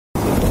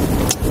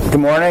Good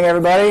morning,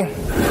 everybody.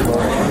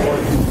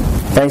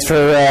 Thanks for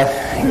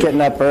getting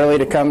up early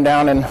to come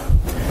down and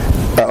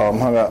I'm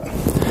hung up.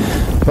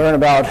 Learn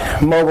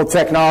about mobile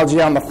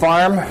technology on the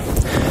farm.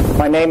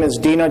 My name is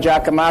Dino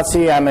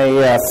Giacomazzi. I'm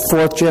a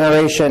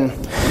fourth-generation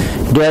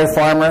dairy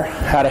farmer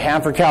out of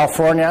Hanford,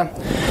 California.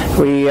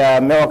 We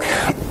milk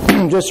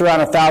just around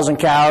 1,000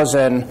 cows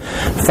and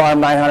farm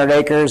 900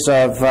 acres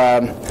of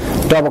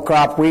double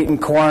crop wheat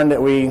and corn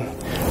that we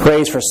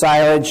raise for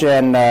silage,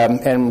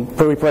 and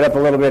we put up a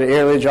little bit of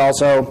earage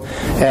also,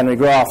 and we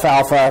grow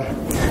alfalfa.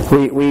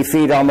 We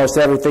feed almost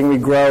everything we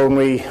grow, and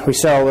we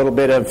sell a little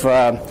bit of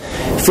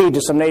feed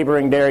to some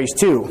neighboring dairies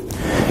too.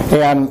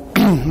 And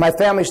my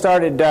family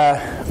started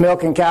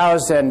milking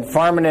cows and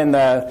farming in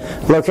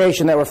the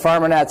location that we're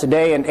farming at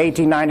today in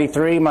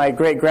 1893. My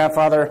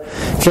great-grandfather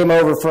came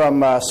over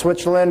from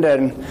Switzerland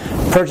and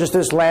purchased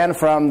this land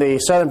from the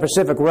Southern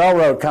Pacific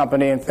Railroad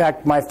Company. In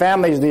fact, my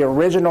family is the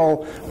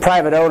original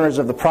private owners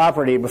of the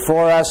property.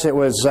 Before us, it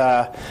was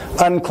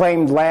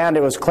unclaimed land.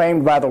 It was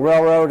claimed by the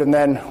railroad, and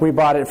then we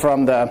bought it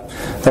from the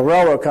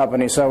railroad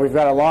company. So we've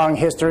got a long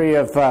history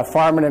of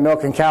farming and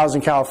milking cows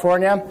in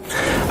California.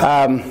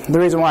 The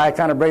reason why I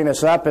kind of bring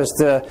this up is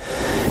to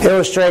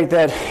illustrate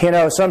that,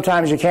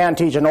 sometimes you can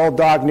teach an old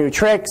dog new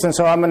tricks, and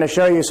so I'm going to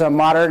show you some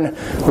modern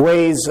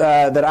ways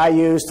that I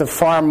use to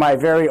farm my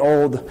very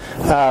old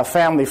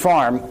family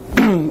farm.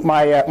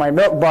 My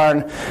milk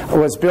barn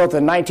was built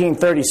in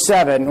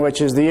 1937,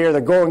 which is the year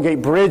the Golden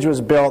Gate Bridge was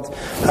built.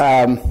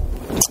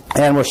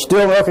 And we're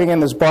still milking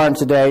in this barn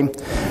today.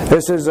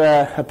 This is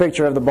a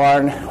picture of the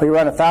barn. We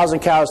run 1,000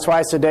 cows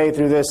twice a day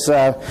through this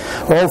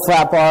old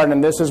flat barn,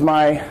 and this is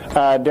my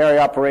dairy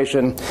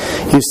operation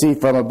you see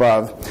from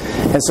above.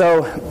 And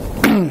so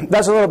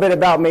that's a little bit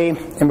about me.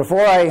 And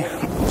before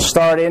I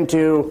start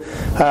into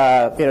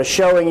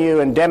showing you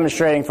and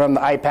demonstrating from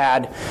the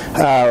iPad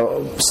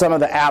some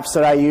of the apps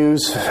that I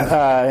use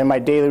in my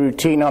daily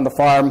routine on the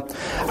farm,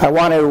 I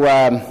want to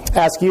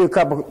ask you a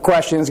couple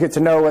questions, get to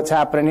know what's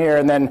happening here,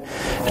 and then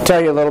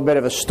tell you a little bit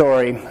of a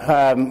story.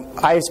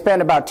 I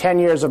spent about 10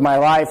 years of my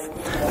life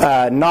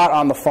not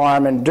on the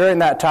farm, and during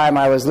that time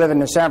I was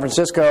living in San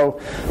Francisco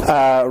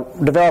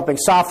developing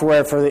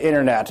software for the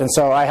internet. And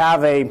so I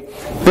have a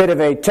bit of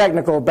a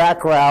technical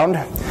background,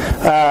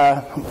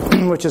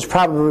 which is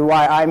probably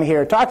why I'm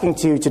here talking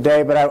to you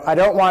today, but I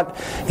don't want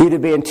you to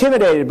be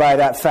intimidated by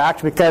that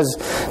fact, because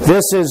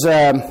this is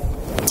a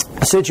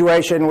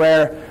situation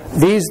where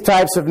these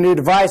types of new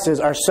devices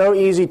are so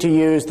easy to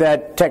use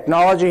that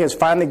technology has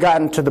finally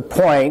gotten to the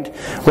point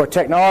where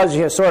technology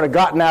has sort of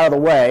gotten out of the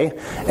way,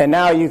 and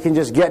now you can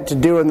just get to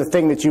doing the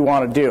thing that you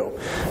want to do.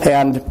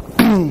 And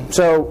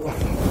so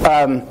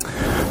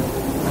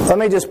let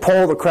me just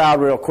poll the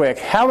crowd real quick.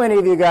 How many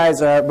of you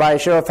guys, by a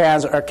show of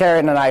hands, are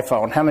carrying an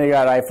iPhone? How many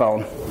got an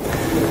iPhone?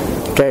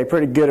 Okay,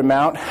 pretty good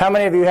amount. How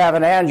many of you have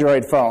an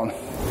Android phone?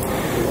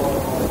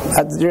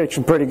 That's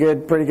actually pretty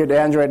good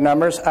Android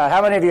numbers. How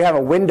many of you have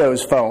a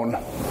Windows phone?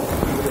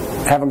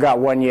 Haven't got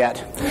one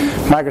yet.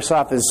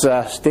 Microsoft is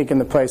stinking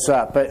the place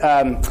up. But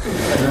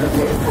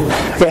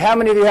okay, how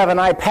many of you have an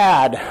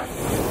iPad?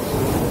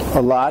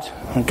 A lot.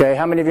 Okay,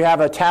 how many of you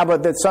have a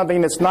tablet that's something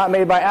that's not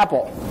made by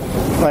Apple,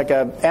 like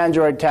an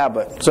Android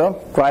tablet? So,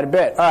 quite a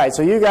bit. All right,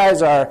 so you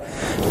guys are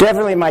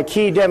definitely my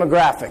key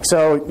demographic.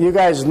 So you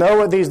guys know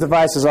what these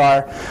devices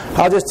are.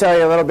 I'll just tell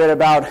you a little bit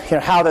about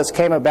how this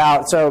came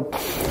about. So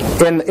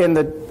in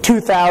the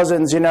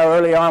 2000s,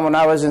 early on when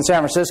I was in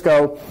San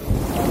Francisco,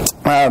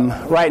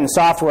 writing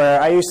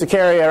software, I used to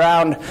carry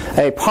around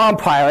a Palm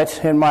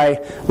Pilot in my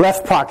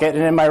left pocket,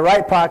 and in my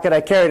right pocket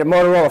I carried a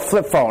Motorola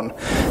flip phone.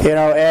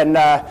 And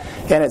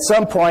at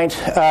some point,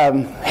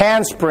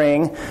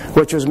 Handspring,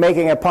 which was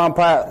making a Palm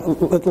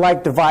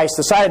Pilot-like device,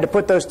 decided to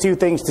put those two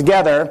things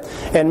together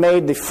and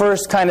made the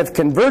first kind of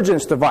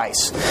convergence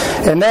device.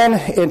 And then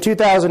in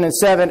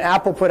 2007,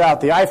 Apple put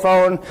out the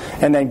iPhone,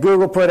 and then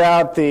Google put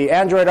out the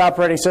Android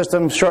operating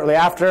system shortly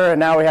after, and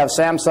now we have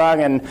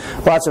Samsung and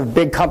lots of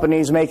big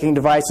companies making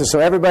devices. So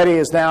everybody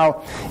is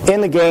now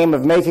in the game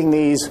of making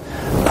these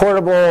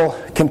portable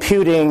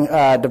computing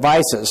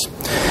devices.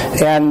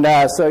 And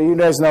so you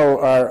guys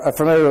are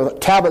familiar with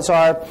what tablets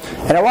are.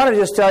 And I want to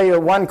just tell you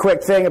one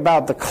quick thing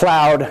about the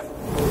cloud,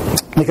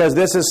 because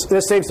this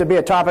seems to be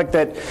a topic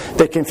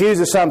that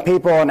confuses some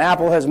people, and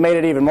Apple has made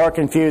it even more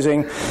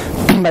confusing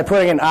by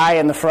putting an I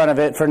in the front of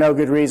it for no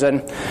good reason.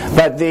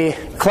 But the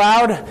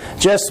cloud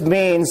just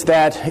means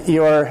that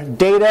your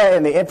data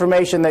and the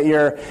information that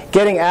you're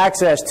getting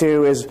access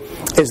to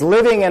is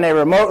living in a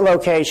remote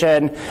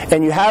location,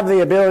 and you have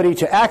the ability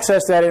to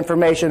access that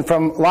information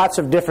from lots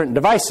of different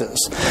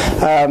devices.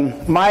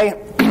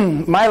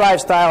 My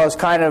lifestyle is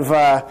kind of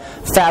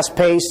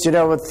fast-paced,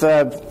 with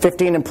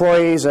 15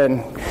 employees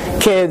and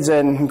kids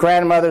and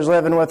grandmothers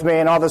living with me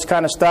and all this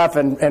kind of stuff,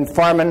 and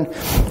farming,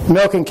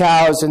 milking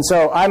cows, and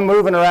so I'm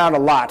moving around a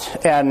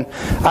lot. And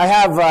I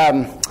have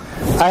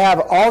I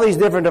have all these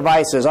different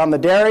devices. On the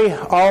dairy,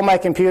 all of my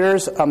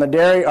computers on the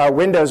dairy are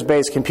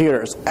Windows-based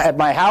computers. At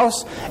my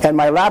house and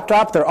my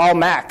laptop, they're all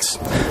Macs.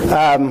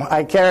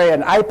 I carry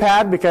an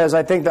iPad because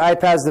I think the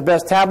iPad is the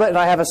best tablet, and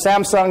I have a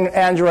Samsung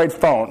Android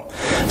phone.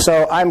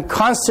 So I'm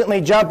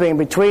constantly jumping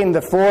between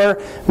the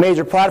 4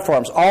 major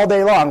platforms all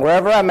day long.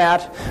 Wherever I'm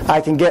at,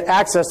 I can get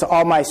access to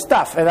all my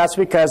stuff, and that's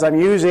because I'm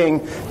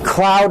using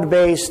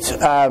cloud-based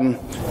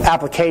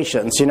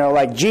applications,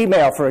 like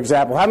Gmail, for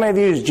example. How many of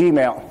you use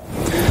Gmail?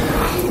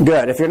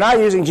 Good. If you're not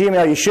using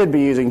Gmail, you should be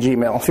using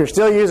Gmail. If you're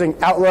still using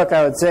Outlook,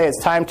 I would say it's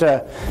time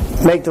to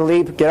make the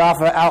leap, get off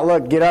of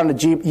Outlook, get onto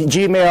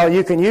Gmail.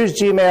 You can use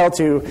Gmail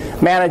to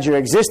manage your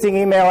existing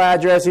email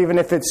address. Even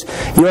if it's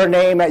your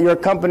name at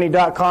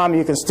yourcompany.com,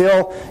 you can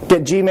still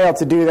get Gmail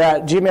to do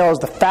that. Gmail is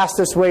the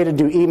fastest way to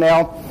do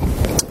email.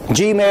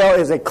 Gmail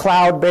is a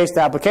cloud-based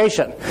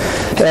application.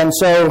 And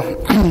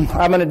so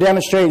I'm going to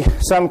demonstrate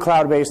some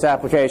cloud-based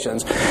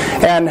applications.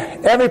 And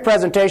every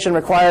presentation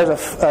requires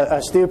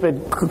a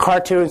stupid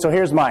cartoon, so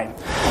here's mine.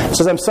 It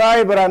says, I'm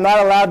sorry, but I'm not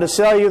allowed to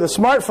sell you the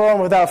smartphone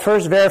without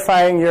first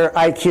verifying your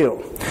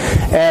IQ.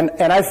 And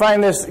I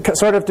find this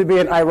sort of to be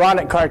an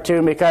ironic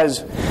cartoon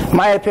because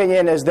my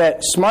opinion is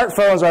that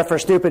smartphones are for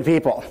stupid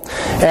people.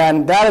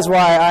 And that is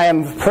why I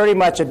am pretty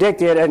much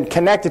addicted and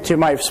connected to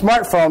my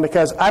smartphone,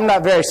 because I'm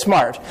not very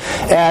smart.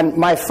 And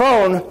my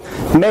phone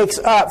makes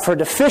up for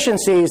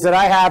deficiencies that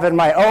I have in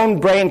my own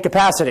brain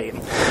capacity.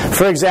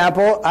 For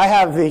example, I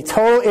have the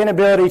total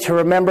inability to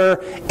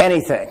remember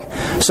anything.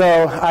 So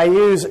I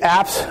use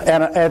apps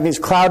and these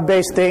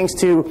cloud-based things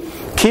to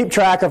keep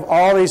track of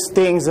all these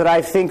things that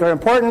I think are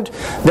important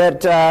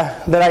that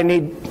I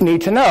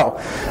need to know.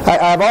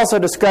 I've also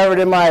discovered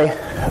in my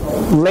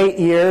late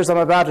years, I'm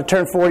about to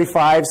turn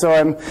 45, so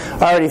I'm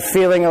already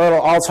feeling a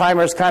little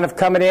Alzheimer's kind of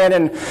coming in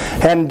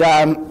and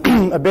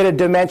a bit of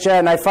dementia,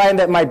 and I find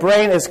that my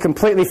brain is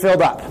completely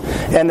filled up,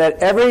 and that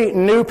every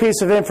new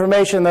piece of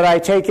information that I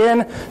take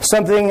in,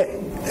 something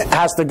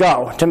has to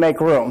go to make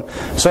room.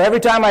 So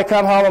every time I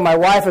come home and my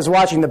wife is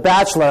watching The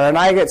Bachelor and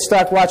I get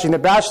stuck watching The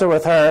Bachelor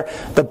with her,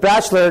 The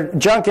Bachelor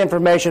junk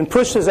information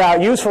pushes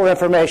out useful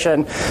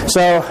information.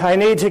 So I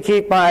need to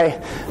keep my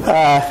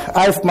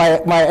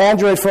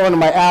Android phone and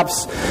my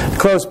apps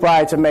close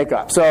by to make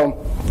up. So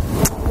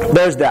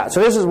there's that. So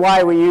this is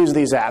why we use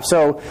these apps.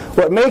 So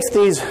what makes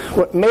these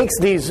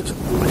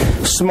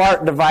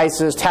smart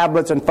devices,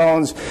 tablets and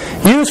phones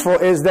useful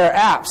is their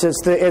apps.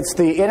 It's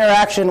the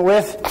interaction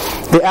with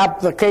the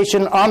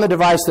application on the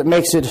device that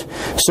makes it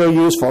so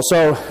useful.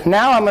 So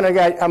now I'm going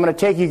to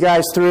take you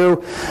guys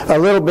through a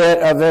little bit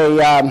of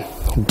a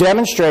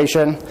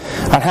demonstration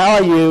on how I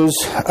use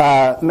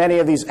many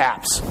of these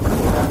apps.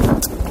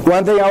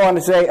 One thing I want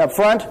to say up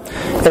front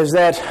is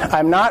that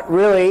I'm not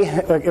really,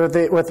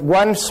 with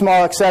one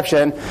small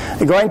exception,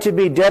 going to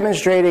be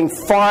demonstrating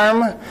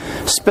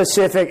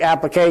farm-specific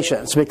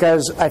applications,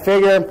 because I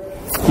figure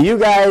you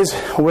guys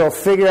will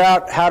figure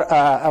out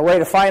a way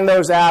to find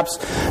those apps.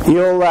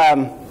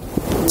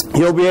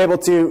 You'll be able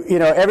to,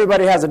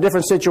 everybody has a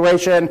different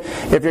situation.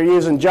 If you're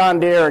using John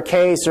Deere or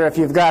Case, or if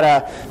you've got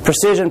a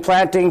Precision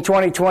Planting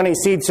 2020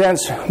 Seed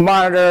Sense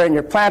monitor in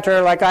your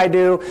planter like I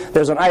do,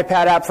 there's an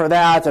iPad app for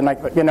that, and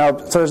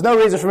so there's no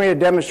reason for me to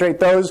demonstrate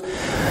those.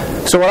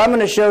 So what I'm going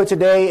to show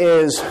today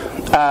is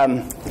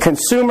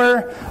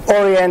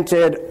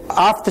consumer-oriented,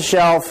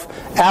 off-the-shelf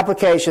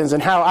applications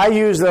and how I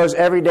use those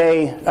every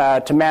day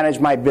to manage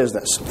my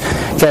business.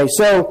 Okay,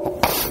 so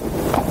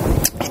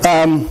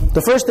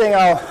the first thing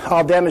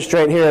I'll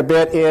demonstrate here a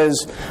bit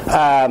is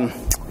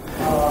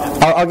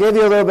I'll give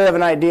you a little bit of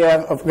an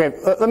idea of, okay,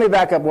 let me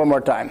back up one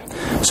more time.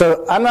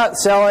 So I'm not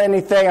selling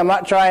anything. I'm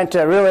not trying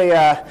to really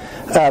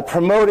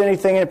promote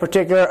anything in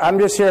particular. I'm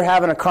just here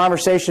having a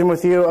conversation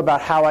with you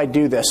about how I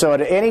do this. So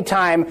at any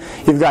time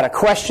you've got a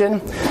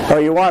question or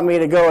you want me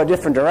to go a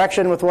different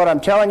direction with what I'm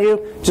telling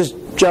you, just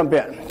jump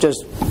in.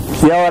 Just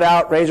yell it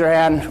out, raise your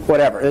hand,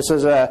 whatever. This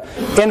is an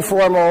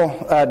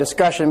informal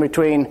discussion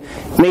between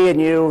me and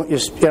you.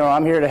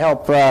 I'm here to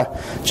help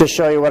just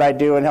show you what I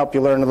do and help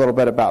you learn a little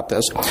bit about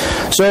this.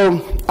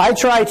 So I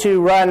try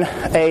to run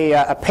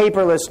a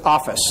paperless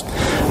office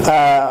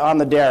on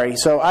the dairy.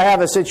 So I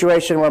have a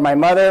situation where my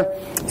mother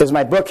is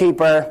my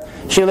bookkeeper.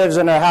 She lives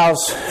in a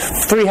house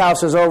 3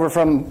 houses over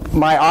from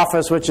my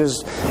office, which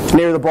is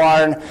near the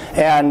barn,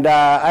 and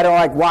I don't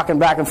like walking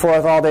back and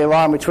forth all day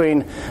long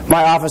between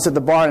my office at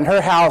the barn and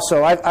her house.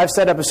 So I've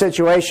set up a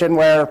situation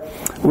where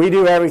we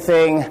do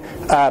everything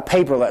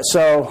paperless.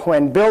 So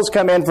when bills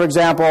come in, for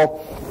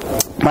example,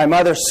 my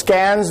mother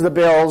scans the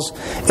bills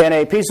in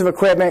a piece of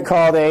equipment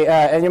called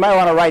and you might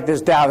want to write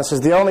this down. This is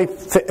the only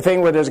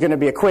thing where there's going to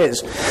be a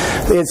quiz.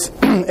 It's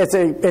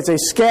a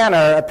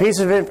scanner, a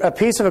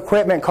piece of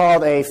equipment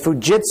called a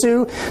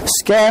Fujitsu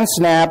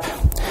ScanSnap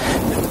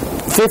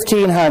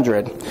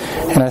 1500.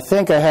 And I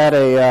think I had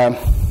a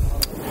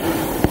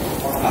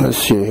let's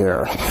see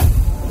here.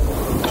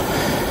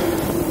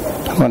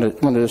 I'm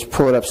going to just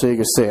pull it up so you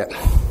can see it.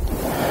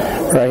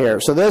 Right here.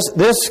 So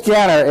this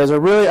scanner is a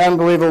really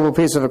unbelievable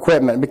piece of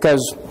equipment,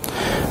 because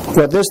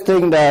what this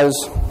thing does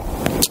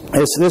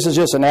This is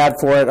just an ad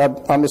for it.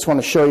 I just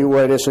want to show you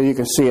what it is so you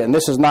can see it. And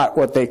this is not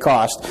what they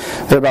cost.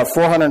 They're about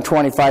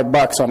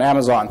 $425 on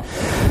Amazon.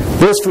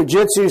 This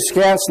Fujitsu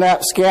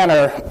ScanSnap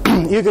scanner,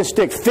 you can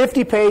stick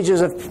 50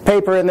 pages of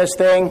paper in this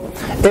thing.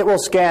 It will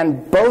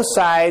scan both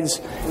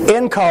sides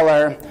in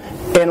color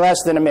in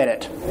less than a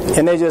minute,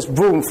 and they just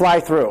boom fly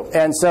through.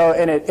 And so,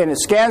 and it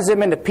scans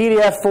them into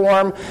PDF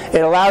form.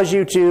 It allows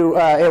you to.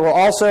 It will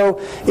also,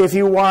 if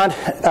you want,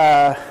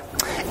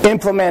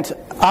 implement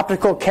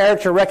optical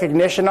character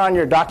recognition on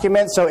your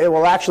document, so it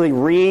will actually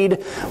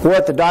read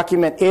what the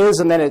document is,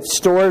 and then it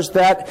stores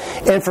that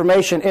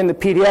information in the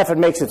PDF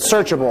and makes it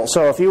searchable.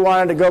 So if you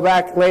wanted to go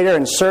back later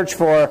and search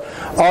for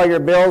all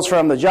your bills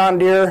from the John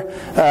Deere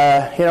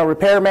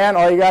repairman,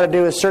 all you got to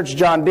do is search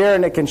John Deere,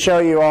 and it can show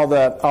you all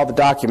the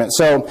documents.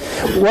 So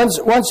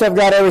once I've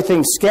got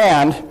everything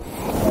scanned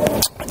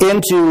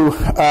into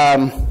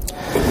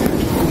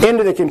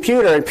the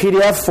computer in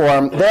PDF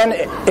form, then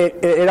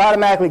it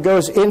automatically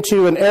goes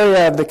into an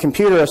area of the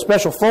computer, a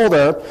special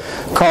folder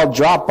called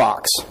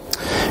Dropbox.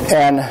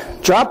 And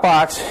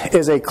Dropbox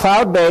is a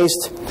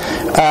cloud-based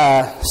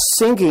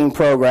syncing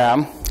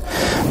program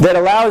that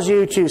allows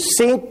you to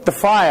sync the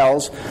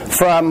files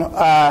from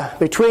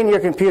between your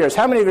computers.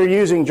 How many of you are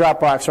using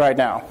Dropbox right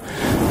now?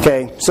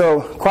 Okay,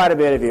 so quite a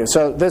bit of you.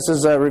 So this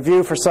is a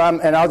review for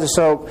some, and I'll just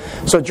so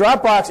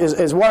Dropbox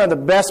is one of the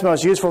best,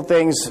 most useful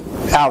things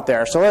out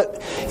there. So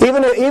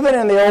even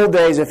in the old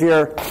days, if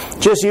you're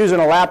just using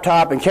a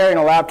laptop and carrying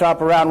a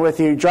laptop around with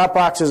you,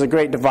 Dropbox is a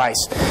great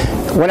device.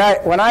 When I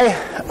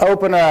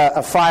open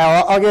a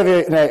file, I'll give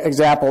you an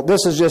example.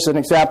 This is just an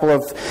example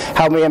of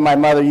how me and my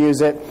mother use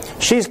it.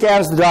 She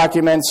scans the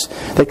documents.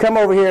 They come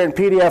over here in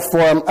PDF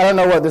form. I don't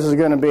know what this is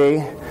going to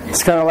be.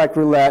 It's kind of like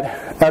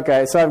roulette.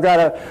 Okay, so I've got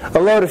a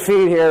load of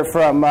feed here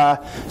from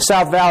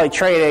South Valley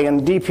Trading,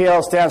 and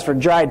DPL stands for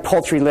dried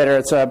poultry litter.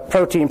 It's a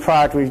protein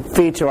product we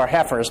feed to our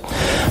heifers.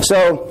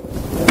 So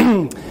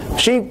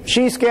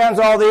she scans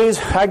all these.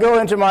 I go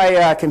into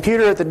my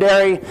computer at the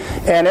dairy,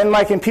 and in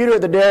my computer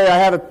at the dairy I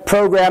have a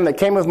program that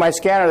came with my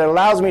scanner that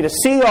allows me to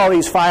see all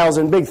these files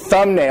in big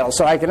thumbnails,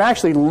 so I can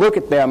actually look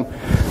at them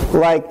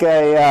like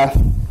a...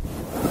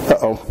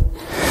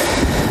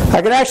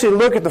 I can actually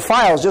look at the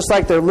files just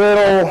like they're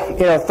little,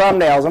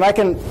 thumbnails, and I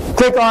can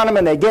click on them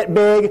and they get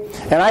big,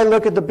 and I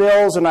look at the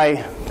bills and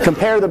I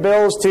compare the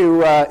bills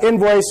to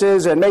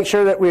invoices and make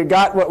sure that we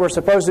got what we're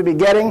supposed to be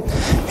getting.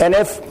 And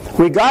if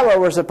we got what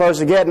we're supposed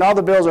to get and all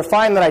the bills are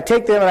fine, then I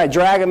take them and I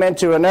drag them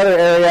into another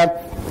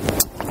area,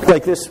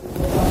 like this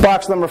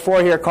box number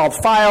 4 here called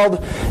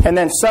filed, and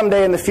then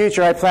someday in the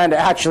future I plan to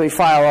actually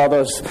file all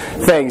those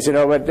things,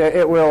 but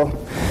it will,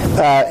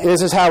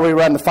 this is how we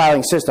run the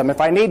filing system.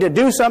 If I need to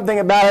do something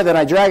about it, then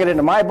I drag it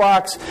into my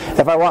box.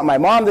 If I want my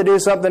mom to do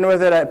something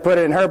with it, I put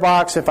it in her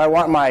box. If I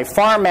want my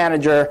farm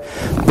manager,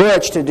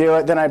 Butch, to do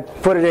it, then I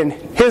put it in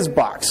his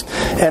box.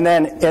 And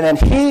then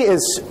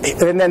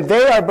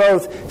they are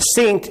both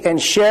synced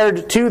and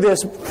shared to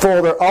this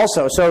folder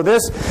also. So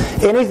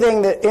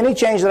any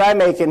change that I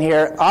make in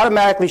here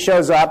automatically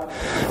shows up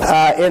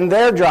in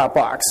their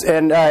Dropbox,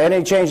 and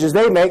any changes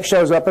they make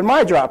shows up in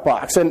my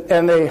Dropbox.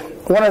 And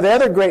one of the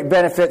other great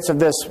benefits of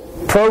this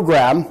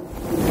program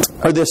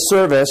or this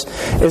service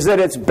is that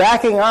it's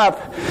backing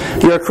up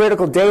your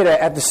critical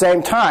data at the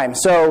same time.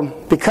 So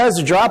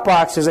because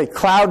Dropbox is a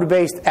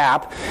cloud-based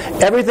app,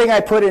 everything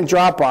I put in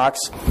Dropbox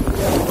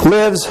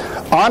lives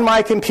on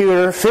my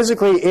computer,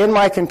 physically in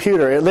my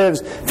computer. It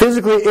lives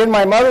physically in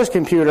my mother's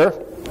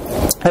computer.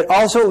 It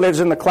also lives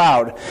in the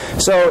cloud.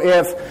 So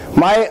if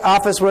my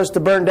office was to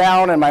burn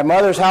down and my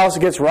mother's house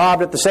gets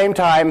robbed at the same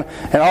time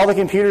and all the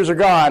computers are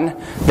gone,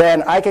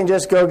 then I can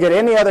just go get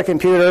any other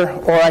computer,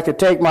 or I could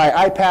take my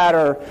iPad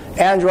or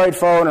Android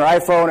phone or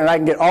iPhone, and I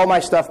can get all my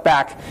stuff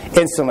back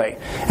instantly.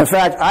 In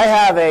fact, I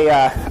have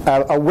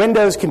a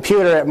Windows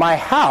computer at my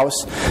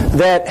house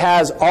that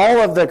has all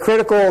of the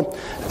critical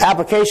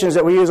applications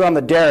that we use on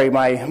the dairy,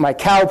 my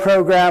cow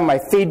program, my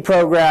feed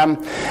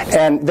program,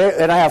 and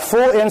I have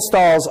full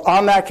installs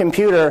on that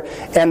computer,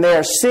 and they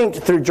are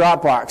synced through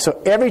Dropbox.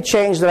 So every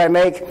change that I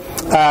make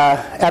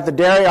at the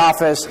dairy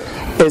office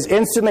is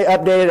instantly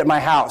updated at my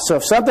house. So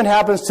if something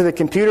happens to the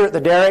computer at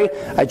the dairy,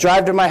 I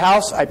drive to my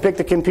house, I pick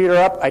the computer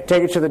up, I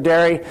take it to the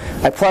dairy,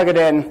 I plug it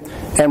in,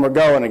 and we're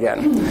going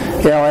again.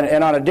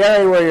 And on a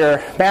dairy where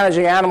you're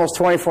managing animals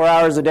 24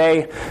 hours a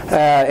day,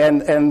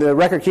 and the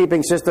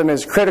record-keeping system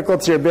is critical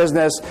to your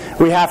business,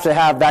 we have to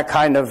have that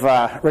kind of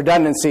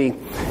redundancy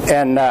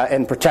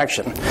and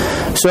protection.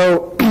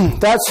 So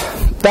that's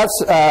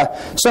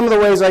some of the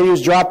ways I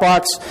use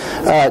Dropbox.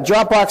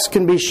 Dropbox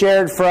can be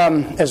shared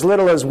from as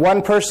little as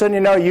one person.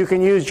 You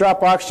can use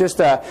Dropbox just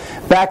to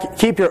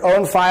keep your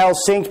own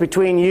files synced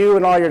between you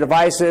and all your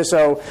devices.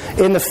 So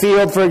in the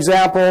field, for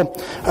example,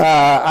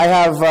 I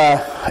have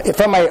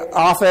from my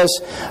office,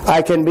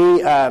 I can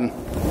be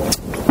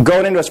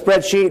going into a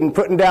spreadsheet and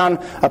putting down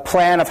a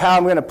plan of how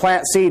I'm going to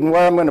plant seed and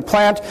where I'm going to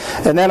plant,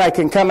 and then I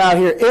can come out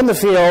here in the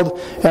field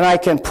and I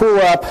can pull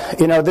up,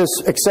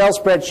 this Excel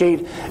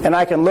spreadsheet, and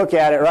I can look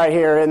at it right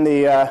here in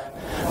the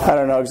I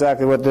don't know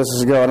exactly what this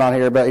is going on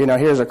here, but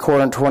here's a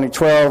quarter in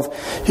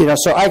 2012.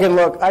 So I can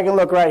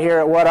look right here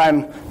at what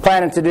I'm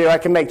planning to do. I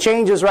can make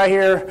changes right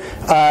here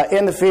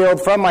in the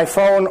field from my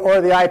phone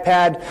or the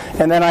iPad,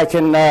 and then I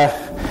can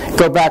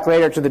go back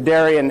later to the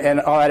dairy,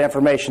 and all that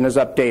information is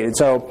updated.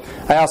 So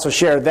I also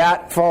share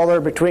that folder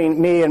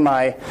between me and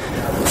my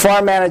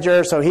farm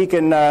manager, so he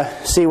can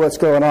see what's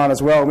going on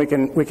as well,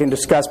 and we can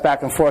discuss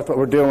back and forth what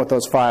we're doing with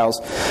those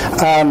files.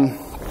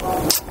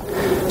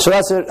 So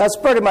that's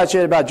pretty much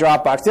it about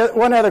Dropbox.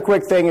 One other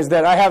quick thing is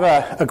that I have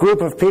a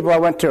group of people I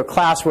went to a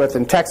class with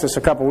in Texas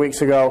a couple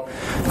weeks ago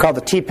called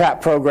the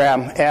TPAP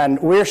program, and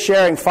we're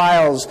sharing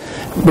files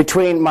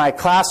between my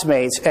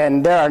classmates,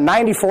 and there are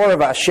 94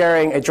 of us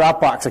sharing a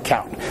Dropbox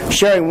account,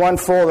 sharing one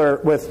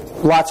folder with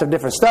lots of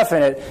different stuff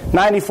in it,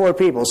 94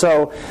 people.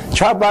 So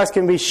Dropbox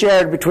can be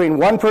shared between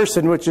one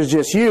person, which is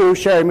just you,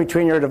 sharing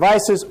between your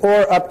devices,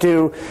 or up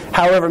to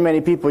however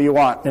many people you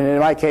want. And in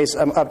my case,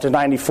 I'm up to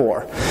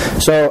 94.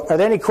 So are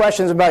there any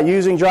questions about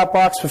using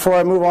Dropbox before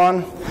I move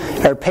on?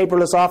 Or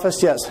paperless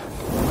Office? Yes?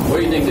 What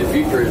do you think the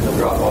future is of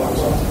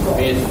Dropbox? I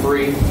mean, it's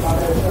free,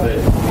 but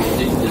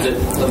is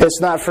it... It's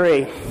not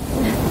free.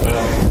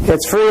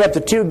 It's free up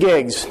to 2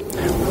 gigs.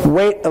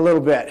 Wait a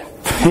little bit.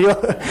 You'll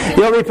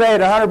be paying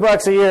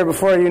 $100 a year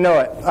before you know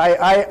it.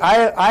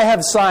 I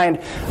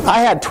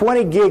had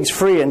 20 gigs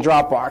free in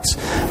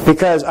Dropbox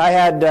because I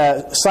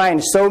had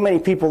signed so many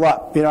people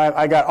up.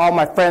 I got all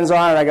my friends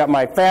on it. I got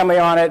my family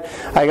on it.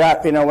 I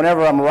got,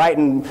 whenever I'm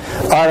writing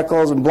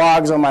articles and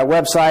blogs on my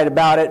website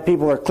about it,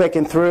 people are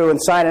clicking through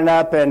and signing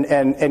up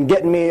and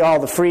getting me all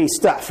the free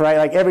stuff, right?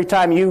 Like every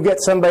time you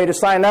get somebody to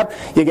sign up,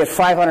 you get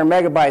 500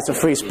 megabytes of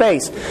free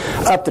space,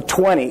 up to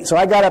 20. So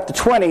I got up to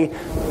 20.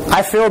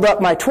 I filled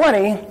up my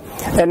 20,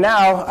 and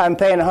now I'm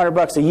paying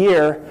 $100 a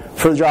year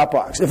for the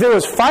Dropbox. If it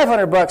was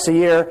 $500 a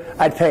year,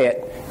 I'd pay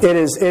it. It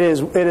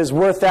is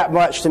worth that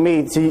much to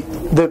me, to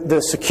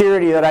the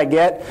security that I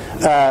get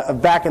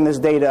of backing this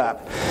data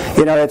up.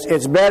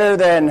 It's better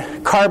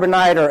than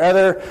Carbonite or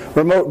other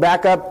remote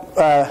backup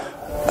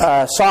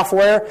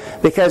software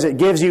because it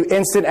gives you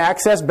instant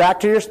access back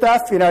to your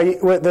stuff.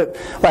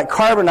 Like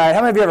Carbonite.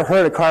 How many of you ever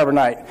heard of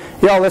Carbonite?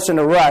 You all listen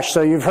to Rush,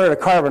 so you've heard of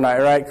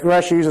Carbonite, right?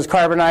 Rush uses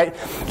Carbonite.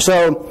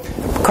 So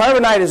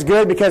Carbonite is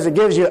good because it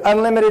gives you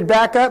unlimited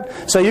backup,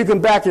 so you can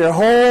back your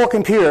whole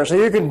computer. So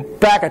you can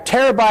back a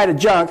terabyte of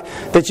junk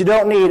that you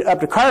don't need up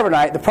to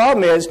Carbonite. The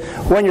problem is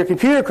when your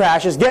computer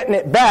crashes, getting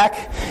it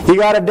back, you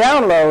got to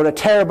download a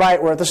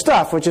terabyte worth of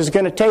stuff, which is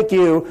going to take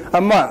you a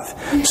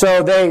month.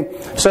 So they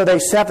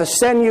have to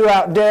send you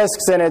out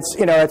disks, and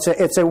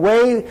it's a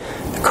way.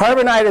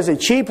 Carbonite is a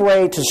cheap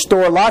way to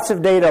store lots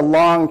of data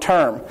long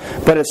term,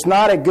 but it's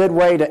not a good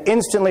way to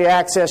instantly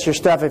access your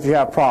stuff if you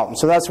have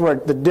problems. So that's where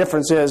the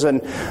difference is,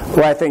 and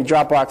why I think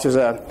Dropbox is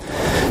a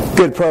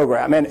good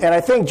program. And I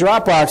think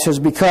Dropbox has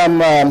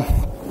become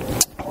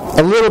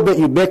a little bit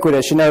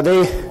ubiquitous.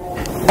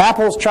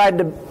 Apple's tried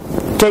to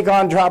take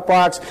on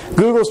Dropbox.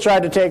 Google's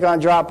tried to take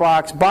on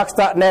Dropbox.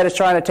 Box.net is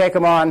trying to take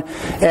them on,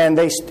 and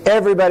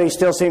everybody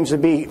still seems to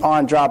be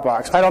on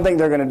Dropbox. I don't think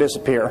they're going to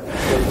disappear.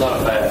 It's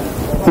not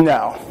bad.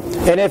 No.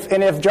 And if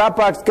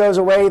Dropbox goes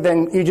away,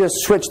 then you just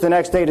switch the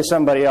next day to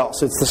somebody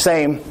else. It's the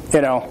same.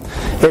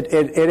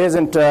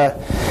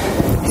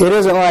 It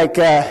isn't like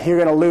you're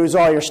going to lose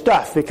all your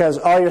stuff, because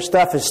all your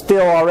stuff is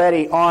still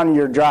already on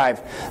your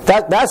drive.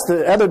 That's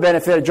the other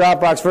benefit of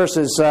Dropbox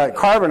versus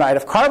Carbonite.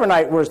 If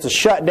Carbonite was to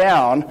shut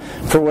down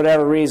for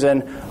whatever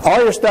reason,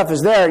 all your stuff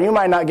is there, and you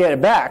might not get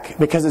it back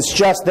because it's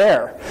just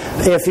there.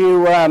 If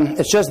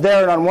it's just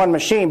there and on one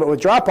machine, but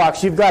with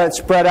Dropbox, you've got it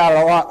spread out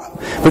a lot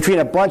between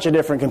a bunch of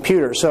different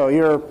computers, so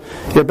you're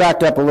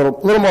backed up a little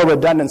more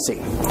redundancy.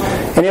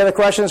 Any other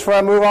questions before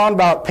I move on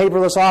about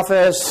paperless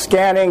Office,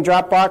 scanning,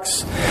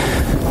 Dropbox?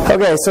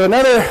 Okay, so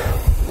another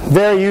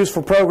very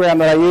useful program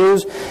that I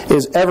use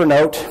is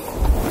Evernote.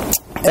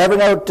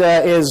 Evernote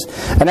is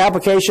an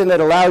application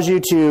that allows you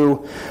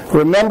to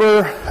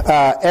remember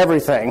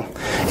everything.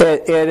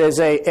 It is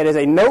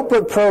a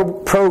notebook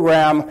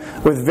program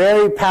with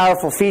very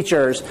powerful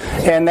features,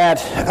 in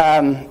that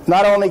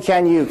not only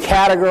can you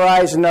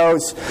categorize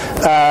notes,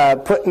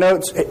 put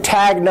notes,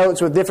 tag notes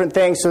with different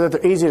things so that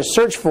they're easy to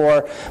search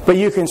for, but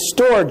you can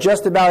store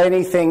just about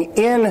anything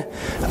in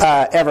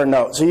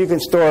Evernote. So you can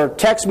store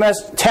text.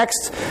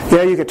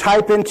 You can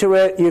type into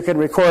it. You can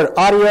record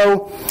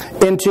audio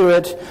into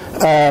it.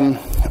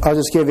 I'll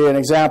just give you an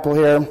example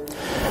here.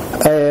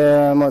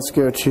 Let's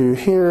go to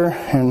here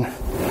and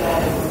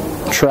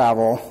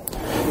travel.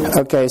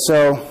 Okay,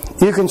 so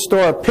you can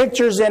store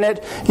pictures in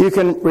it. You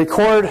can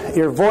record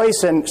your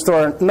voice and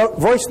store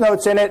voice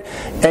notes in it,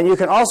 and you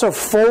can also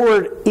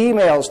forward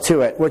emails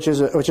to it, which is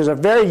a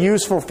very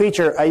useful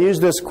feature. I use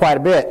this quite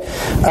a bit.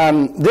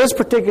 This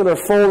particular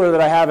folder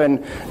that I have in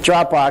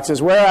Dropbox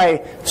is where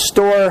I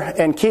store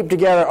and keep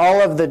together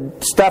all of the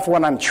stuff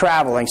when I'm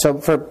traveling. So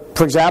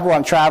for example,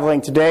 I'm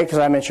traveling today because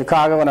I'm in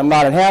Chicago and I'm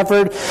not in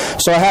Hanford,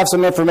 so I have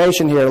some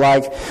information here,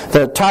 like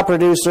the top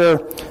producer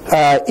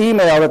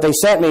email that they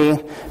sent me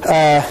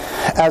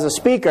as a a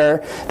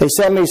speaker. They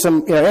sent me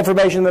some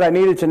information that I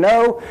needed to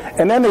know,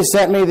 and then they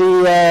sent me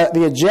the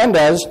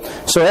agendas.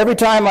 So every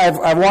time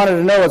I've wanted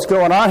to know what's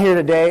going on here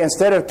today,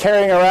 instead of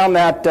carrying around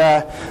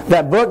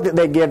that book that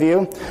they give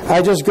you,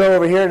 I just go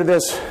over here to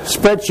this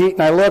spreadsheet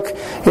and I look,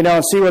 and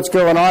see what's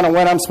going on and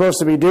when I'm supposed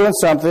to be doing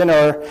something,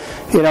 or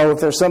if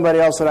there's somebody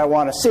else that I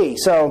want to see.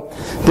 So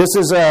this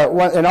is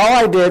and all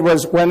I did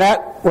was when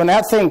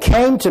that thing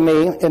came to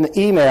me in the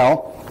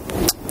email,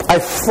 I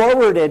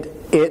forwarded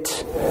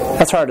it.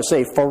 That's hard to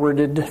say.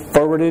 Forwarded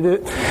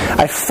it.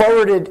 I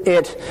forwarded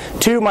it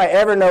to my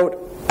Evernote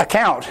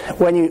account.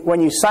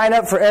 When you sign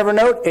up for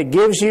Evernote, it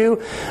gives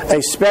you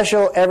a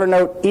special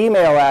Evernote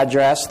email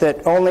address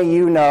that only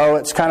you know.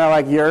 It's kind of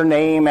like your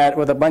name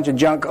with a bunch of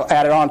junk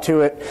added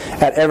onto it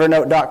at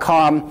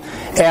evernote.com,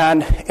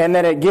 and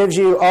then it gives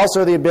you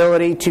also the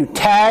ability to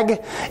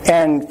tag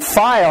and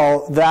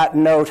file that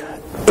note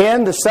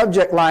in the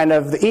subject line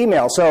of the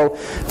email. So,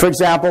 for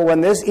example, when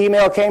this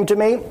email came to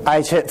me,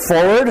 I hit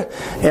forward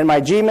in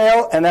my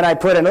Gmail, and then I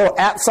put a little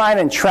 @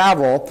 and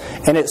travel,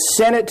 and it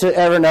sent it to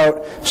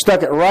Evernote,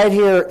 stuck it right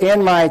here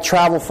in my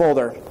travel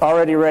folder,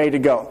 already ready to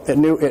go. It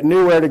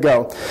knew where to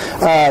go.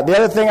 The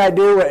other thing I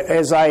do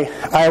is I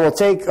will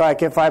take,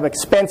 like if I'm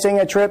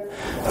expensing a trip,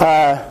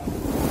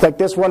 like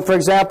this one, for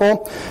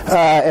example,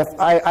 if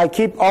I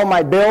keep all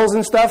my bills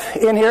and stuff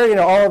in here,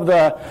 all of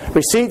the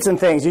receipts and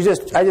things.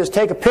 I just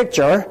take a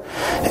picture,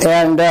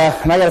 and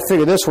I got to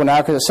figure this one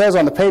out because it says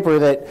on the paper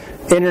that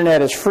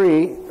internet is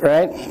free,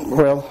 right?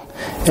 Well,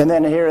 and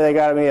then here they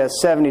got me a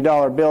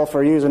 $70 bill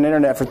for using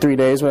internet for 3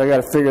 days, but I got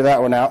to figure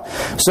that one out.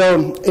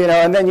 So,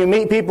 and then you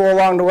meet people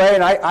along the way,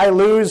 and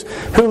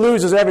who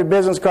loses every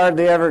business card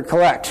they ever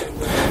collect?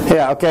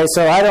 Yeah, okay,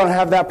 so I don't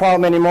have that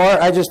problem anymore.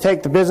 I just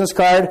take the business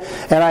card,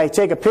 and I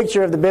take a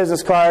picture of the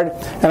business card,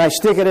 and I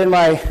stick it in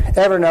my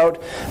Evernote,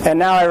 and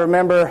now I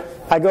remember.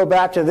 I go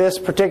back to this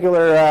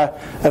particular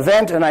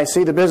event, and I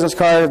see the business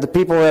card of the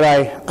people that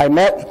I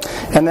met,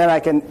 and then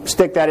I can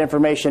stick that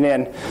information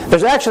in.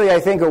 There's actually, I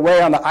think, a way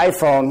on the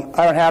iPhone,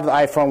 I don't have the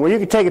iPhone, where you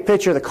can take a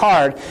picture of the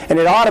card, and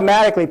it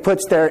automatically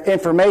puts their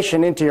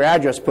information into your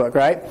address book,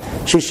 right?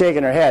 She's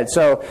shaking her head.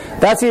 So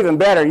that's even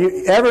better.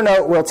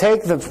 Evernote will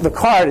take the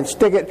card and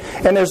stick it,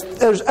 and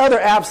there's other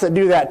apps that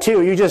do that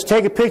too. You just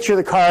take a picture of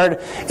the card,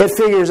 it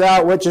figures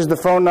out which is the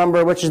phone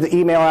number, which is the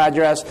email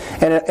address,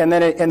 and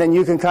then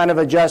you can kind of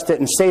adjust it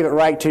and save it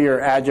right to your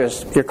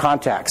address, your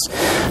contacts.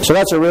 So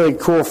that's a really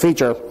cool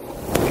feature.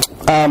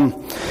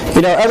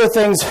 Other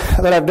things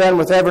that I've done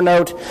with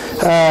Evernote,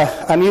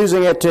 I'm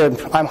using it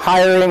I'm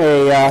hiring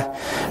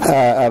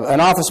an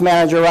office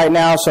manager right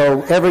now,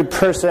 so every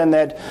person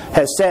that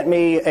has sent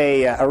me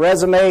a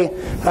resume,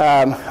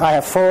 I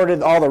have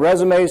forwarded all the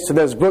resumes to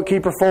this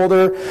bookkeeper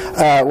folder.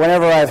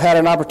 Whenever I've had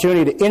an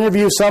opportunity to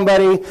interview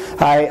somebody,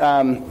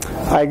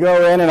 I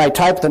go in and I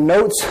type the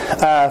notes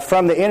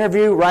from the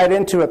interview right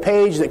into a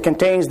page that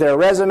contains their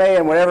resume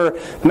and whatever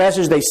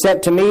message they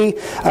sent to me.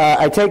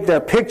 I take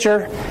their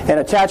picture and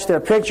attach their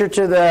picture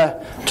to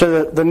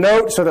the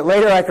note so that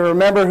later I can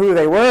remember who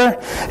they were,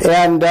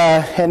 and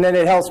then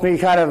it helps me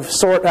kind of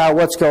sort out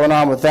what's going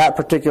on with that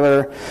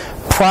particular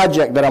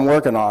project that I'm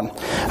working on.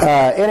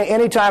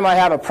 Anytime I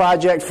have a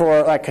project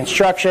for like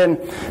construction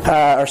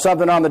or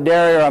something on the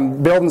dairy, or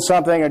I'm building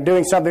something or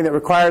doing something that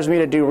requires me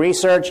to do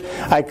research,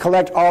 I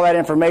collect all that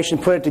information,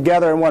 put it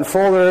together in one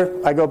folder,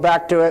 I go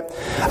back to it.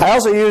 I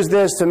also use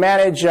this to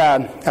manage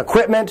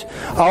equipment,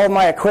 all of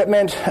my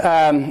equipment,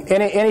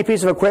 any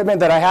piece of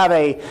equipment that I have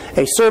a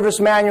service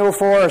manual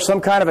for, or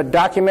some kind of a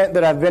document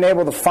that I've been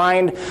able to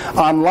find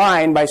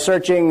online by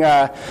searching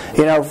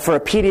for a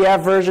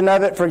PDF version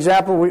of it. For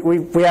example,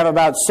 we have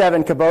about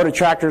 7 Kubota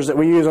tractors that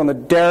we use on the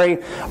dairy.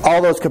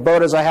 All those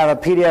Kubotas I have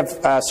a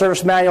PDF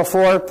service manual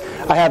for.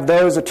 I have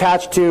those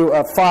attached to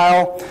a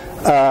file,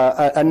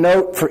 a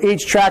note for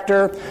each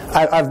tractor.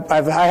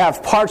 I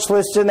have parts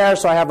lists in there,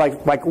 so I have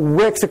like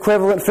Wix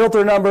equivalent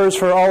filter numbers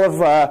for all of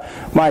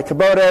my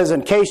Kubotas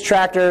and case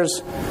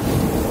tractors.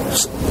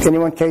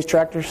 Anyone case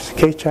tractors?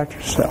 Case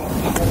tractors? No.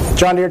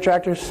 John Deere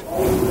tractors?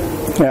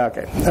 Yeah,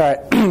 okay. All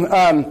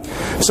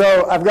right.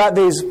 So I've got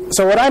these.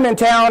 So when I'm in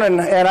town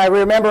and I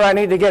remember I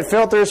need to get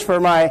filters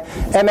for my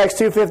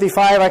MX255,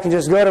 I can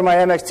just go to my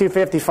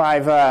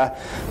MX255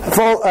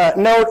 full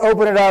note,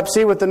 open it up,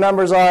 see what the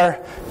numbers are,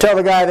 tell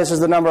the guy this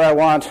is the number I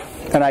want,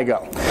 and I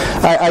go.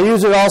 I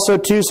use it also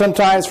too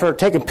sometimes for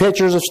taking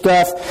pictures of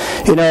stuff.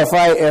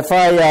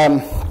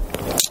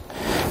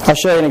 I'll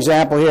show you an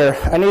example here.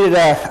 I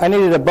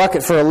needed a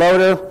bucket for a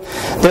loader.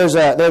 There's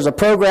a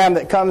program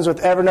that comes with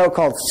Evernote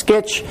called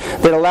Sketch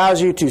that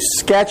allows you to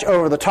sketch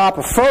over the top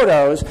of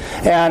photos.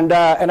 And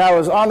I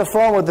was on the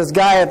phone with this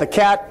guy at the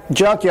cat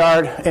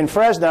junkyard in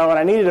Fresno, and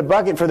I needed a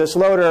bucket for this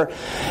loader.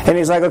 And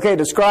he's like, "Okay,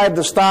 describe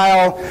the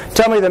style,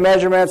 tell me the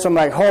measurements." I'm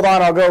like, "Hold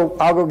on, I'll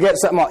go get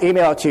something. I'll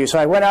email it to you." So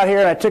I went out here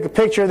and I took a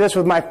picture of this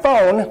with my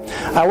phone.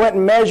 I went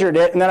and measured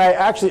it, and then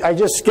I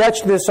just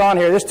sketched this on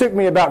here. This took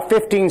me about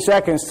 15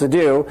 seconds to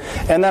do.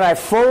 And then I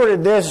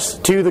forwarded this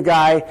to the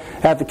guy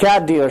at the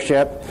cat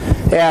dealership,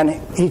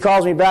 And he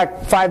calls me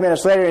back 5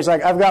 minutes later. He's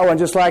like, I've got one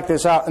just like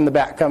this out in the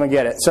back. Come and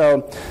get it.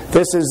 So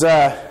this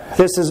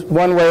is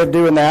one way of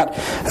doing that.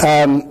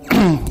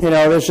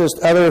 There's just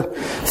other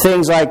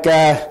things like,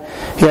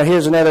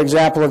 here's another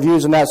example of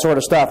using that sort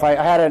of stuff. I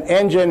had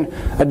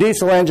a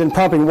diesel engine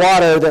pumping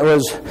water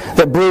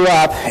that blew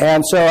up,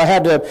 and so I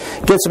had to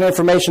get some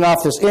information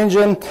off this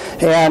engine.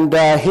 And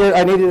here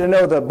I needed to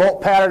know the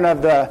bolt pattern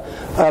of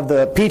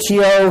the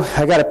PTO.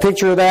 I got a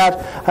picture of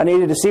that. I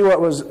needed to see what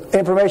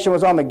information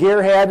was on the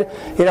gear head.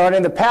 And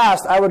in the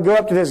past, I would go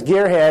up to this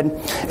gear head,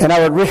 and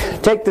I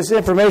would take this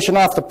information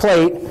off the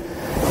plate,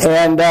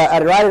 and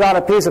I'd write it on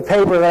a piece of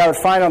paper that I would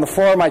find on the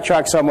floor of my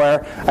truck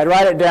somewhere. I'd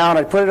write it down.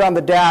 I'd put it on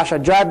the dash.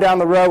 I'd drive down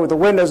the road with the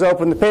windows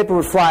open. The paper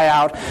would fly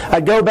out.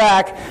 I'd go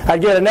back. I'd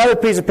get another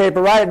piece of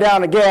paper, write it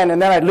down again,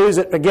 and then I'd lose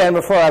it again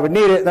before I would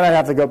need it. Then I'd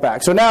have to go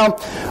back. So now,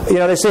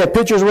 they say a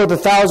picture's worth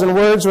 1,000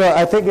 words. Well,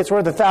 I think it's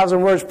worth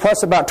 1,000 words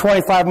plus about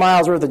 25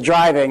 miles worth of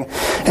driving.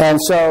 And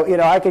so,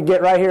 I could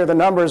get right here the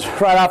numbers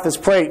right off this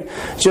plate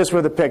just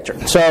with a picture.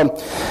 So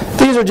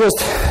these are just,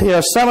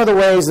 some of the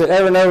ways that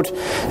Evernote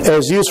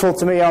is useful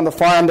to me on the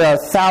farm. There are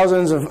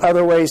thousands of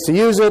other ways to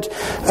use it.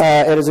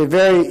 It is a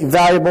very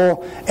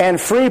valuable and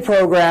free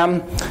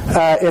program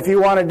if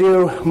you want to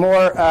do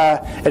more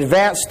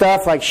advanced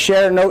stuff like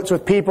share notes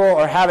with people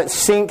or have it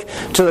sync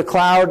to the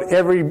cloud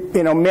every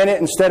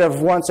minute instead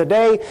of once a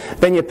day.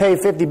 Then you pay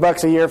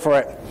 $50 a year for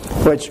it,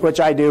 which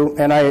I do,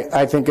 and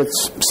I think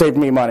it's saved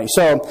me money.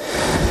 So,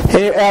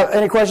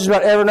 any questions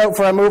about Evernote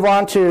before I move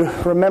on to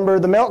Remember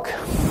the Milk?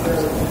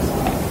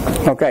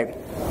 Okay.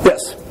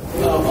 Yes.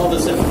 All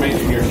this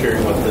information you're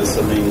sharing with us,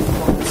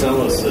 it's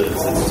almost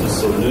it's just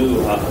so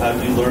new. How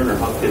do you learn, or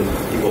how can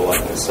people like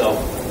yourself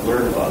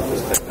learn about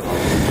this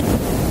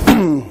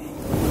technology?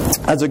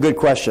 That's a good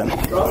question.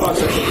 Dropbox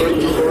has a great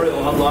tutorial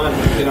online.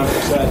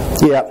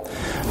 Yeah,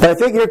 but I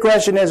think your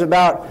question is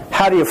about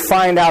how do you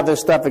find out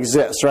this stuff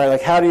exists, right?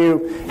 Like how do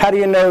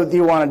you know that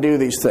you want to do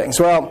these things?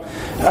 Well,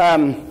 I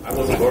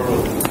wasn't born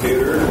with a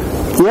computer.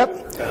 Yep.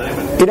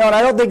 And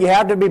I don't think you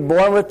have to be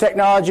born with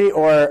technology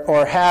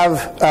or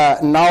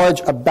have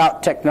knowledge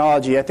about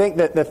technology. I think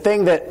that the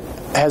thing that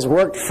has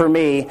worked for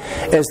me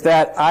is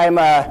that I'm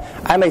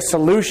a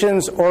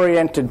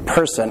solutions-oriented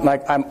person.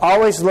 Like I'm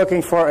always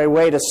looking for a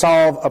way to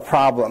solve a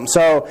problem.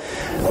 So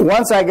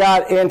once I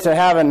got into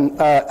having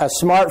a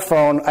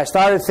smartphone, I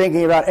started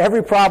thinking about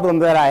every problem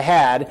that I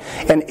had,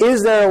 and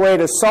is there a way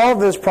to solve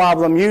this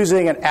problem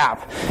using an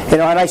app?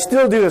 And I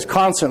still do this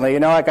constantly.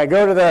 Like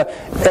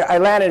I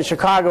landed in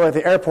Chicago at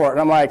the airport,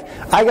 and I'm like,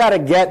 I got to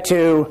get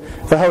to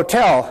the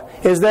hotel.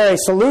 Is there a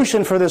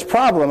solution for this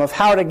problem of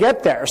how to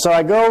get there? So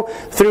I go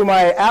through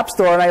my app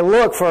store and I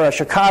look for a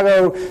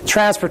Chicago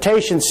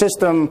transportation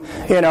system,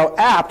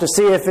 app to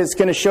see if it's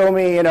going to show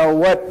me,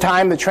 what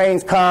time the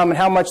trains come and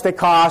how much they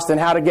cost and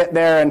how to get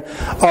there and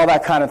all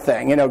that kind of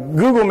thing.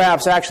 Google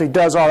Maps actually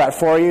does all that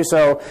for you,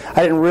 so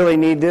I didn't really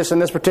need this in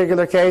this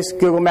particular case.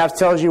 Google Maps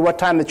tells you what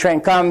time the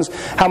train comes,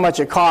 how much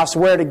it costs,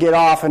 where to get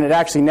off, and it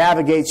actually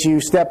navigates you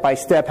step by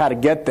step how to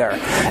get there.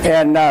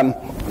 And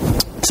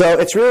so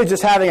it's really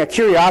just having a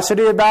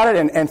curiosity about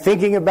it and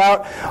thinking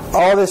about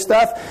all this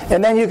stuff.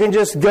 And then you can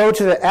just go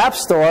to the App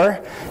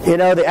Store,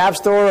 the App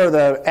Store or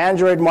the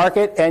Android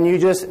market, and you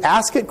just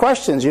ask it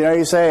questions.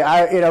 You say,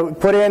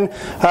 put in,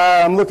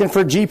 I'm looking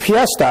for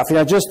GPS stuff.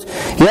 Just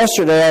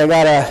yesterday I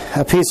got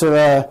a piece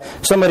of,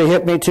 somebody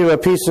hit me to a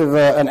piece of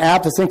an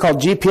app, this thing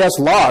called GPS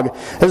Log.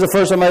 This is the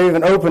first time I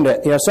even opened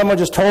it. Someone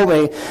just told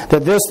me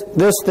that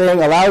this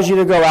thing allows you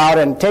to go out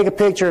and take a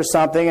picture of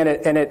something, and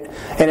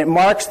it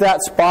marks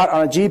that spot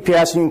on a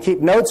GPS, and you can keep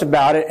notes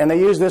about it. And they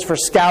use this for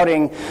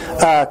scouting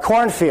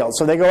cornfields.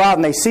 So they go out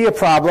and they see a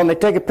problem, they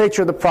take a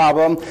picture of the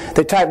problem,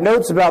 they type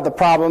notes about the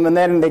problem, and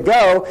then they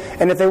go,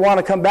 and if they want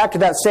to come back to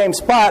that same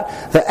spot,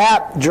 the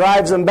app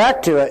drives them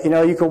back to it.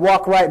 You can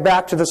walk right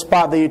back to the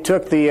spot that you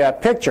took the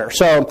picture.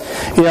 So,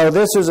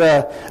 this is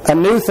a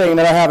new thing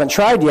that I haven't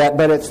tried yet,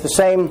 but it's the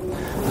same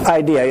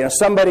idea.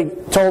 Somebody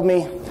told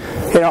me,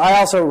 I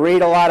also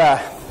read a lot of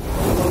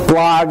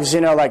blogs,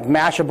 like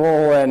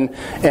Mashable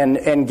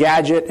and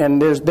Gadget,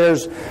 and there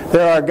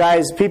are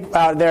people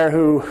out there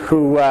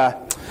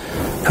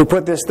who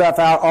put this stuff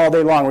out all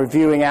day long,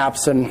 reviewing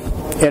apps, and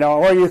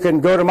or you can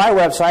go to my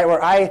website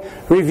where I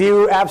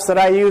review apps that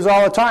I use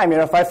all the time.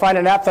 If I find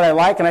an app that I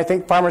like and I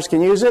think farmers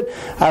can use it,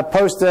 I'll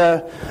post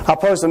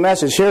a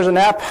message. Here's an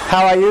app,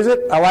 how I use it.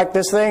 I like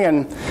this thing,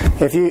 and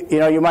if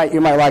you might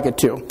like it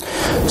too.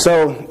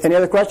 So, any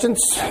other questions?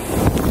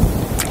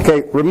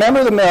 Okay,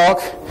 Remember the Milk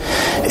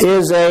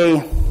is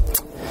a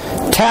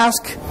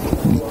task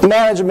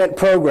management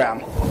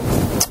program.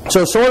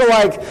 So sort of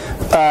like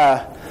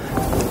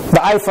the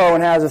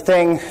iPhone has a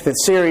thing that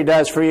Siri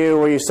does for you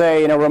where you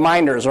say,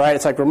 reminders, right?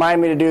 It's like,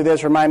 remind me to do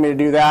this, remind me to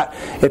do that.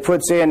 It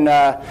puts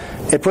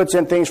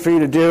in things for you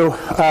to do.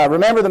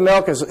 Remember the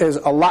Milk is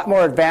a lot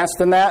more advanced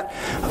than that,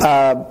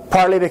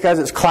 partly because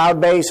it's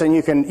cloud-based and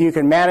you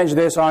can manage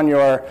this on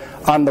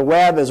the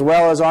web as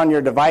well as on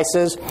your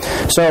devices.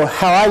 So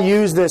how I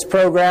use this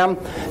program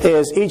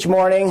is each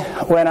morning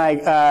when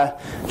I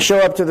show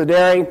up to the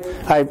dairy,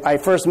 I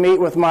first meet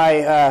with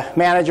my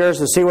managers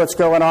to see what's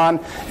going on,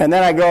 and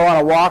then I go on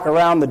a walk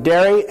around the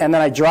dairy, and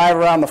then I drive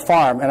around the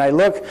farm, and I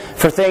look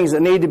for things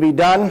that need to be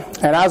done.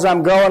 And as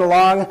I'm going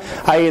along,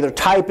 I either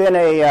type in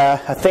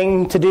a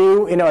thing to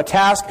do, a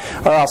task,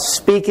 or I'll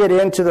speak it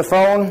into the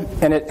phone,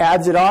 and it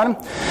adds it on.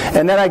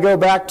 And then I go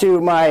back to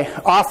my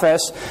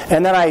office,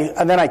 and then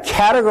I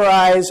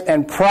categorize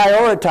and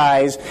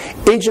prioritize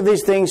each of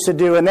these things to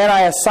do, and then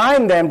I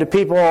assign them to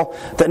people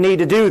that need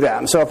to do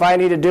them. So if I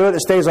need to do it,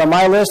 it stays on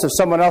my list. If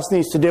someone else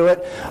needs to do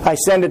it, I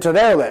send it to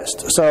their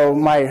list. So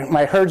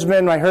my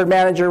herdsman, my herd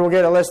manager will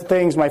get a list of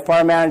things. My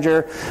farm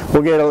manager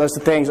will get a list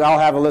of things. I'll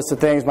have a list of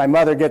things. My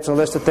mother gets a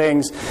list of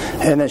things,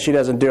 and then she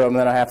doesn't do them, and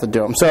then I have to do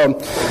them. So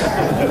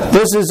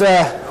this is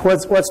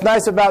what's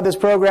nice about this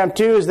program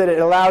too is that it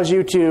allows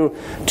you to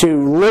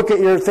look at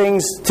your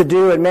things to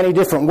do in many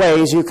different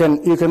ways. You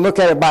can look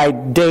at it by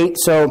date,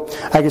 so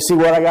I can see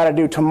what I got to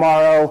do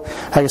tomorrow.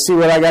 I can see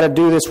what I got to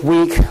do this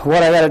week,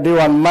 what I got to do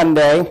on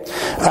Monday.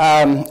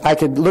 I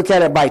could look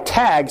at it by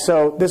tag,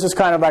 so this is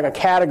kind of like a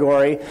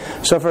category.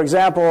 So for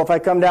example, if I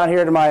come down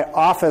here to my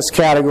office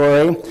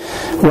category,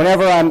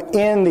 whenever I'm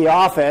in the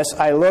office,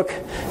 I look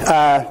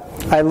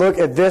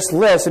at this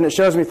list, and it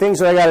shows me things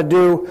that I got to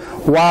do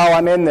while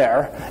I'm in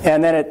there,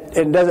 and then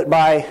it does it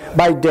by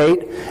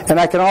date. And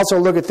I can also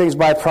look at things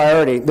by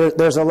priority.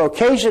 There's a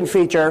location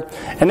feature,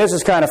 and this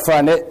is kind of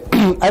fun.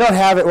 I don't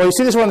have it. Well, you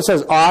see this one that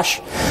says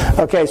OSH?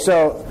 Okay,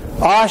 so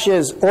OSH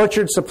is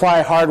Orchard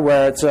Supply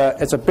Hardware. It's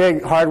a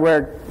big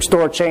hardware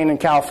store chain in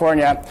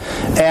California,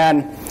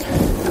 and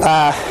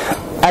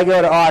I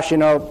go to OSH,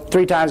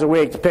 3 times a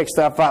week to pick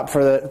stuff up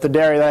for the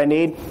dairy that I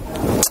need.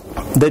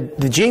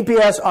 The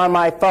GPS on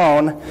my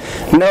phone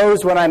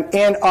knows when I'm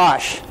in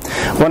OSH.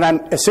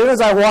 As soon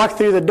as I walk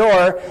through the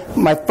door,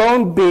 my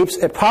phone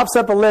beeps, it pops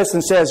up a list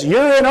and says,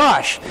 "You're in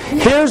OSH.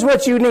 Here's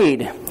what you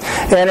need."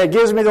 And it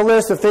gives me the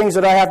list of things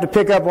that I have to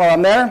pick up while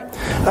I'm there.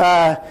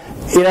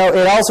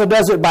 It also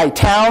does it by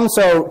town.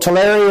 So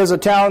Tulare is a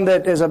town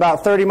that is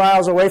about 30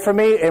 miles away from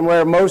me and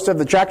where most of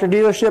the tractor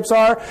dealerships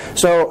are.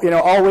 So,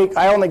 all week,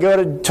 I only go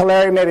to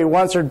Tulare maybe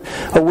once or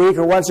a week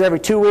or once every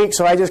 2 weeks.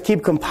 So I just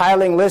keep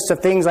compiling lists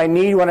of things I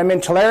need when I'm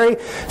in Tulare.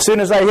 As soon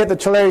as I hit the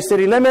Tulare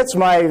city limits,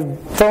 my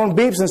phone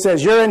beeps and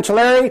says, "You're in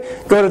Tulare.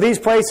 Go to these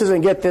places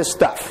and get this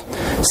stuff."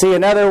 See,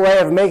 another way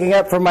of making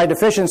up for my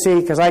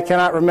deficiency, because I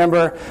cannot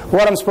remember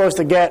what I'm supposed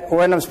to get,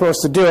 when I'm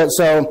supposed to do it.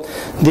 So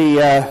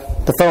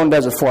the phone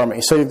does it for me.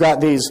 So you've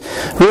got these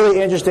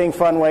really interesting,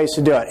 fun ways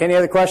to do it. Any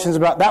other questions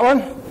about that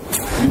one?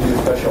 You do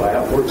a special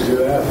app for it to do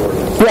that?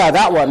 Or? Yeah,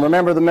 that one.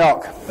 Remember the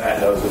Milk.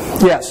 That does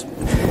it? Yes.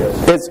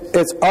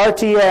 It's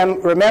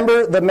RTM.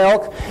 Remember the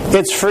Milk.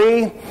 It's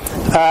free.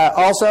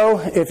 Also,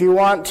 if you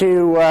want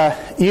to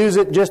use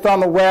it just on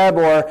the web,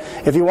 or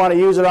if you want to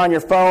use it on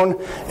your phone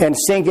and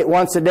sync it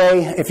once a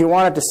day, if you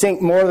want it to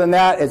sync more than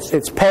that,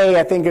 it's pay.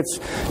 I think it's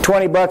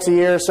 $20 a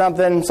year or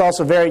something. It's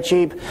also very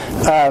cheap,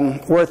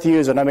 worth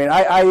using. I mean,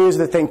 I use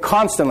the thing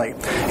constantly.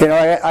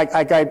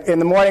 I in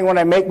the morning when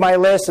I make my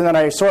list and then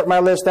I sort my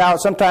list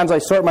out. Sometimes I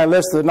sort my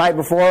list the night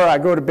before I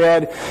go to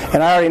bed,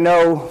 and I already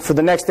know for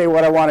the next day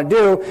what I want to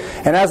do.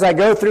 And as I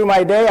go through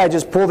my day, I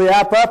just pull the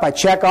app up, I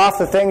check off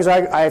the things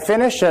I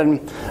finish, and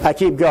I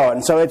keep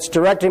going. So it's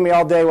directing me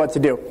all day what to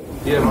do.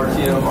 Do you have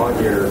RTM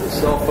on your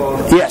cell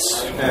phone? Yes,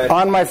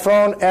 on my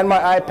phone and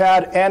my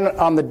iPad, and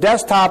on the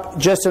desktop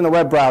just in the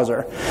web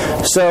browser.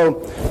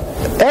 So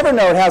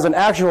Evernote has an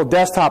actual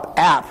desktop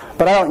app,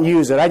 but I don't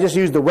use it. I just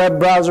use the web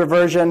browser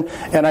version,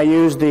 and I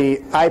use the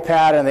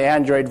iPad and the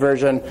Android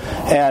version.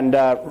 And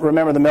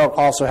Remember the Milk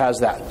also has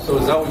that. So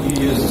is that what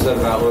you use instead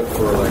of Outlook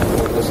for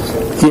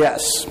business?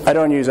 Yes, I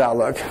don't use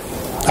Outlook.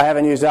 I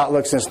haven't used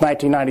Outlook since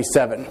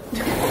 1997.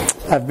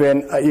 I've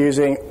been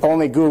using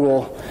only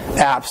Google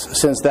apps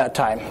since that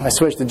time. I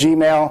switched to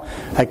Gmail.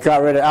 I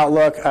got rid of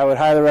Outlook. I would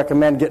highly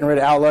recommend getting rid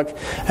of Outlook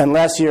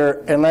unless you're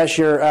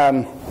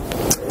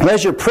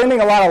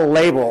printing a lot of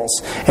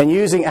labels and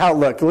using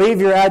Outlook.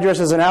 Leave your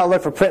addresses in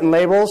Outlook for printing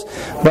labels,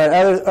 but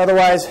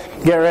otherwise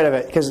get rid of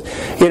it, because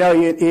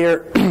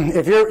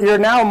if you're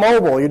now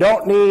mobile, you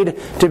don't need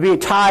to be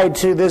tied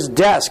to this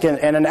desk. And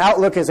an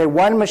Outlook is a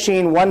one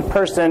machine, one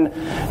person.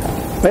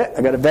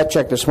 I got a vet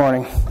check this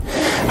morning.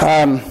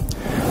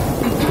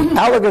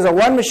 Outlook is a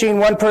one machine,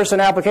 one person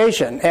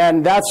application,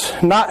 and that's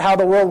not how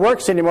the world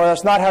works anymore.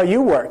 That's not how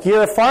you work.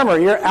 You're a farmer.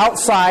 You're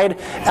outside,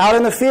 out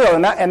in the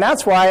field, and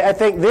that's why I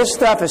think this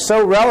stuff is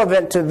so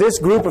relevant to this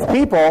group of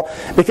people,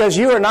 because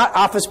you are not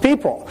office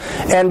people.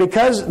 And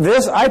because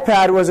this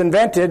iPad was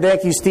invented,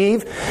 thank you,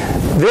 Steve,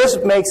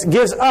 This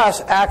gives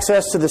us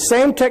access to the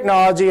same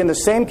technology and the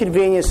same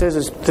conveniences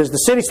as the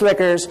city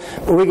slickers,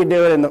 but we can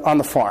do it on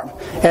the farm.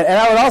 And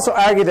I would also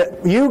argue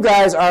that you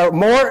guys are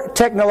more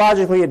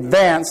technologically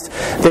advanced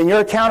than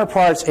your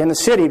counterparts in the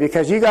city,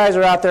 because you guys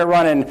are out there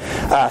running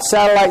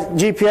satellite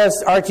GPS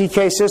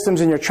RTK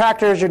systems in your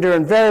tractors. You're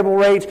doing variable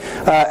rate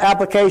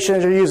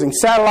applications. You're using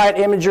satellite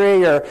imagery.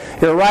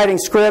 You're writing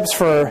scripts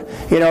for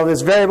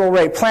this variable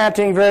rate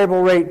planting,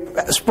 variable rate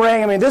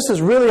spraying. I mean, this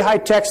is really high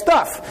tech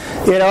stuff.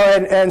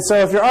 And so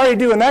if you're already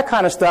doing that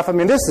kind of stuff, I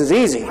mean, this is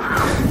easy.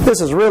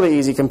 This is really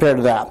easy compared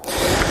to that.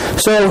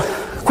 So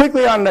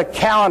quickly on the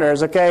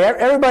calendars, okay?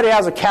 Everybody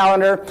has a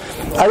calendar.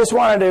 I just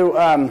wanted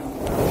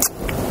to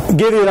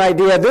give you an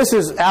idea. This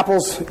is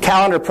Apple's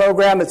calendar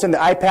program that's in the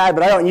iPad,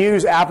 but I don't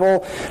use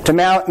Apple to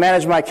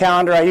manage my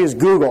calendar. I use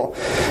Google.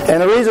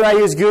 And the reason I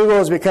use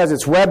Google is because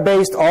it's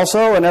web-based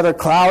also, another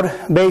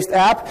cloud-based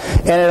app,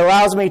 and it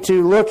allows me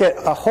to look at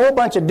a whole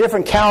bunch of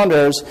different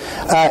calendars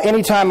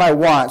anytime I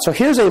want. So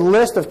here's a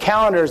list of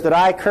calendars that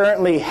I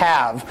currently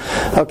have.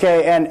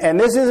 Okay, and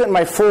this isn't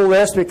my full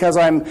list because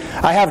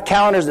I have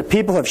calendars that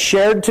people have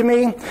shared to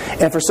me,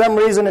 and for some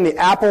reason in the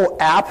Apple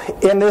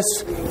app in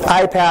this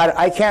iPad,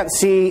 I can't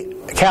see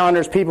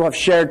calendars people have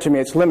shared to me.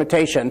 It's a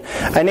limitation.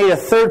 I need a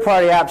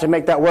third-party app to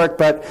make that work,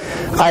 but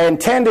I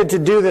intended to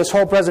do this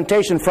whole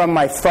presentation from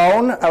my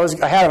phone.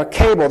 I had a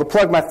cable to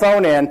plug my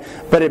phone in,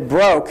 but it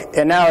broke,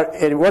 and now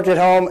it worked at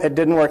home. It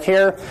didn't work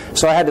here,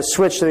 so I had to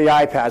switch to the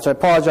iPad. So I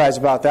apologize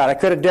about that. I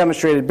could have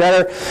demonstrated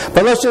better,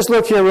 but let's just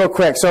look here real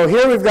quick. So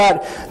here we've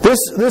got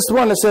this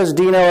one that says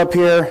Dino up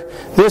here.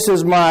 This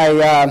is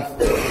my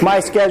my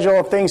schedule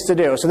of things to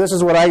do. So this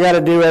is what I got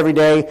to do every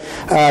day.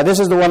 This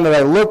is the one that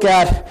I look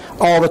at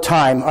all the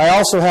time. I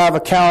also have a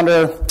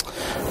calendar,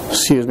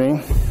 excuse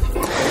me.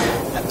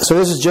 So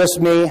this is just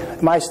me,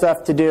 my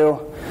stuff to do.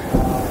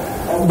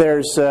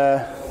 There's,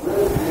 yeah,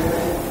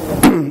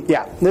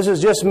 this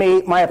is just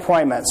me, my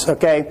appointments,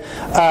 okay?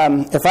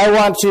 If I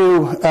want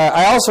to,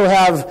 I also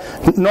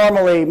have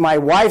normally my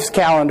wife's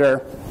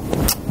calendar,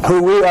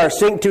 who we are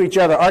synced to each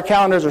other. Our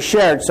calendars are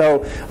shared.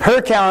 So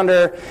her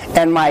calendar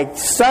and my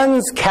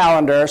son's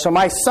calendar. So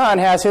my son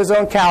has his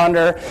own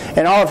calendar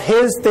and all of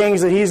his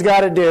things that he's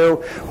got to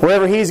do,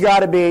 wherever he's got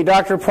to be,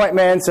 doctor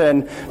appointments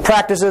and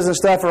practices and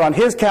stuff are on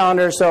his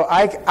calendar. So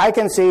I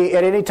can see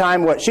at any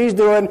time what she's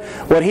doing,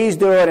 what he's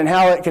doing, and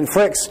how it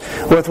conflicts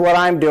with what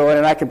I'm doing,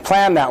 and I can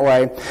plan that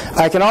way.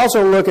 I can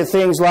also look at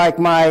things like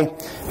my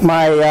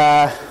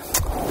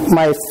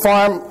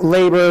farm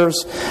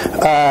laborers,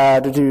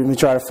 let me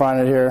try to find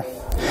it here,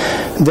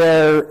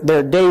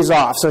 their days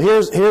off. So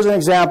here's an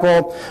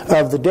example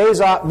of the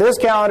days off. This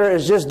calendar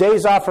is just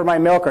days off for my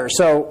milkers.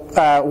 So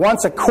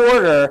once a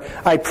quarter,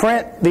 I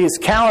print these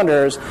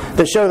calendars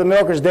that show the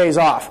milkers' days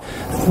off.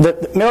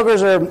 The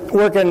milkers are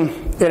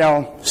working,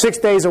 6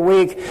 days a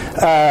week,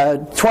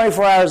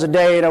 24 hours a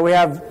day. We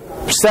have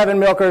 7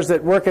 milkers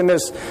that work in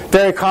this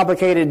very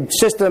complicated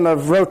system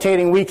of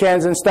rotating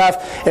weekends and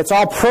stuff. It's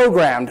all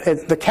programmed.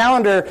 The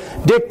calendar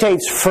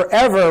dictates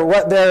forever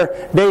what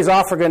their days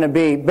off are going to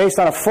be based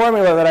on a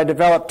formula that I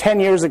developed 10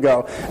 years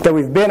ago that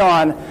we've been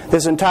on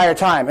this entire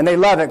time. And they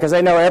love it because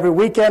they know every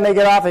weekend they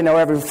get off. They know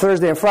every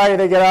Thursday and Friday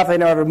they get off. They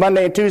know every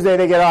Monday and Tuesday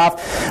they get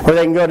off, where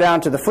they can go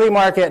down to the flea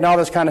market and all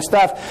this kind of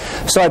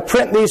stuff. So I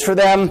print these for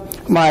them.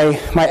 My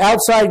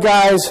outside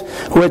guys,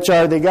 which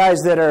are the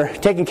guys that are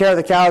taking care of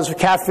the cows,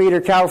 calf feeder,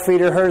 cow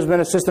feeder, herdsman,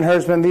 assistant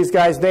herdsman, these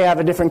guys, they have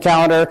a different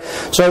calendar.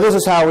 So this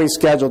is how we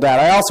schedule that.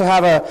 I also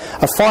have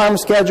a farm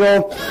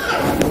schedule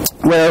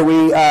where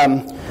we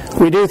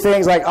do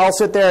things like I'll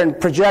sit there and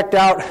project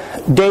out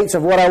dates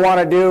of what I want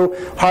to do,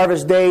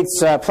 harvest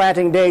dates,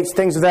 planting dates,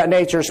 things of that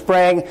nature,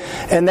 spraying,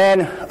 and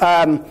then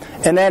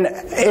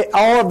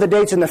all of the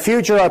dates in the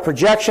future are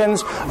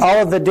projections.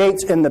 All of the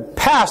dates in the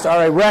past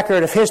are a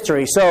record of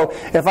history. So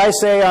if I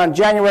say on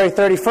January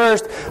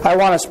 31st I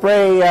want to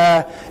spray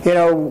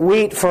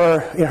wheat for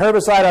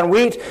herbicide on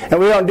wheat, and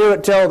we don't do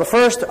it till the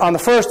 1st. On the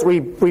 1st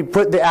we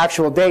put the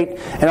actual date,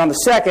 and on the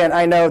 2nd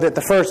I know that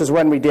the 1st is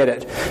when we did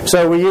it.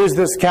 So we use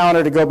this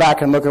calendar to go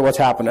back and look at what's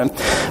happening.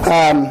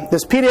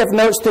 This PDF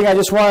notes thing, I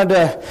just wanted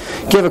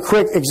to give a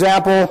quick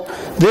example.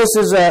 This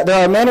is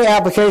there are many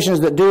applications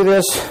that do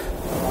this.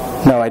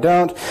 No, I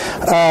don't.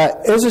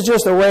 This is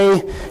just a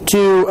way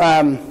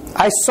to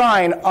I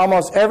sign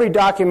almost every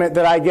document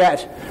that I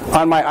get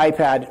on my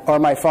iPad or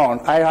my phone.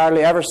 I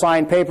hardly ever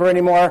sign paper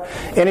anymore.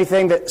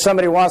 Anything that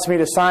somebody wants me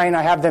to sign,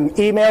 I have them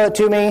email it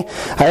to me.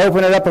 I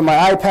open it up on my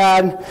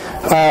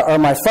iPad or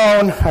my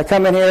phone. I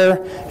come in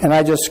here and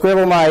I just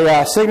scribble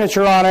my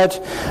signature on it.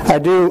 I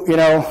do,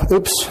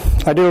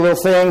 I do a little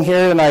thing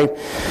here and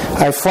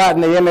I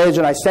flatten the image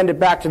and I send it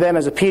back to them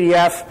as a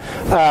PDF.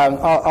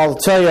 I'll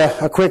tell you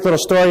a quick little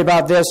story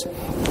about this.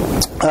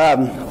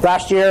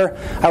 Last year,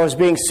 I was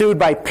being sued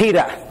by PETA.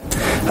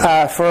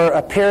 for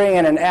appearing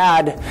in an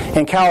ad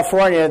in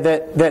California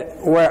that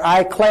where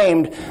I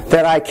claimed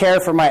that I care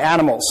for my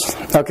animals.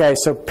 Okay,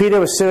 so PETA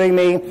was suing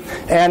me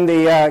and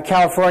the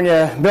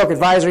California Milk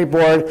Advisory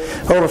Board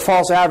over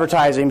false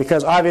advertising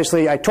because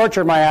obviously I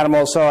torture my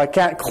animals, so I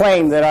can't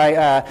claim that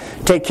I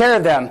take care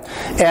of them.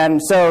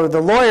 And so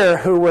the lawyer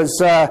who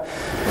was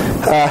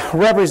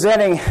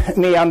representing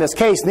me on this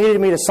case needed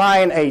me to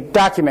sign a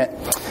document.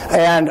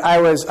 And I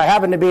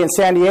happened to be in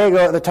San Diego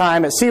at the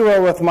time at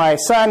SeaWorld with my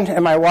son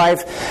and my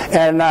wife,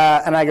 and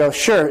I go,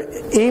 sure,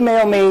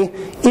 email me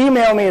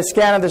a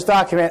scan of this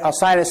document, I'll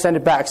sign it, send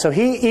it back. So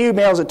he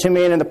emails it to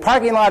me, and in the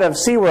parking lot of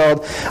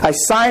SeaWorld, I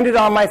signed it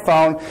on my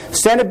phone,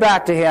 sent it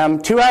back to him.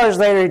 2 hours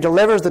later, he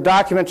delivers the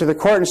document to the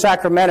court in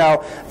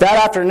Sacramento.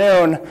 That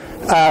afternoon,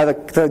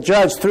 the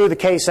judge threw the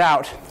case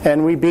out,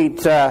 and we beat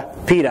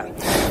PETA.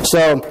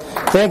 So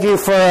thank you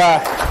for...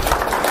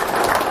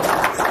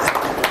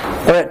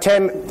 we're at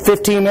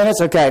 15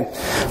 minutes? Okay.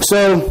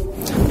 So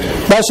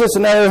that's just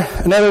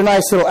another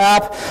nice little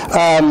app.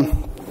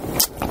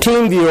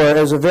 TeamViewer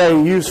is a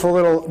very useful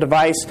little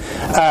device.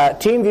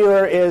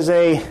 TeamViewer is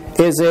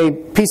a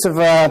piece of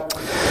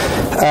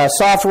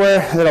software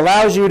that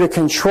allows you to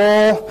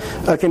control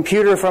a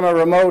computer from a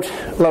remote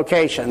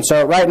location.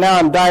 So right now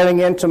I'm dialing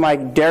into my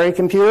dairy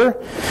computer,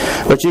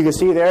 which you can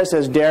see there. It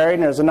says dairy,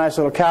 and there's a nice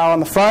little cow on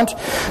the front.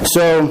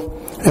 So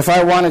if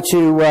I wanted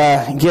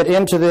to get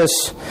into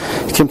this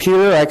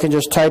computer, I can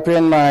just type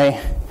in my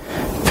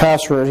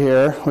password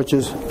here, which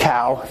is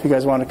cow. If you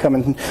guys want to come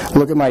and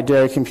look at my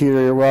dairy computer,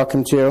 you're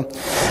welcome to.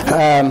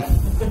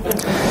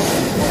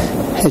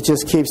 It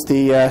just keeps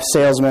the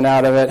salesman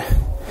out of it.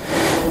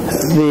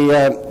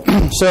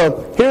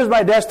 So here's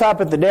my desktop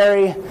at the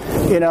dairy.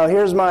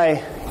 Here's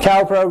my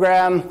cow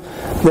program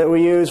that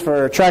we use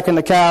for tracking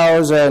the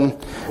cows, and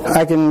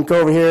I can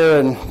go over here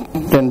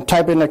and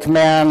type in a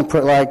command,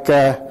 put like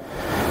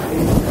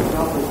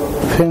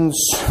pins,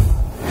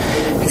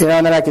 and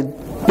then I could.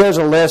 There's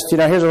a list.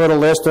 Here's a little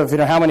list of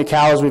how many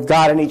cows we've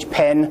got in each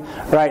pen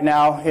right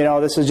now.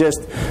 This is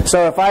just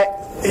so if I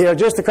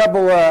just a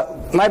couple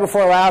night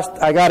before last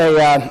I had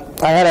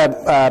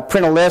a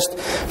print a list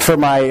for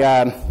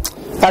my.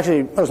 Actually,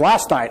 it was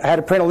last night. I had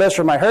to print a list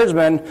for my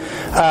herdsman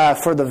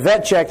for the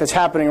vet check that's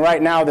happening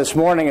right now this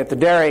morning at the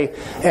dairy,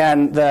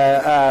 and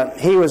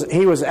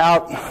he was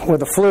out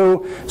with the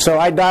flu. So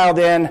I dialed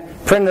in,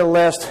 printed a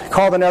list,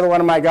 called another one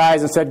of my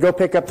guys, and said, "Go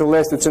pick up the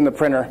list that's in the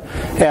printer,"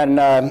 and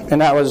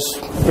that was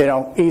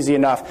easy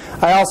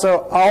enough. I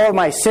also all of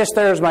my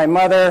sisters, my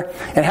mother,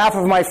 and half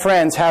of my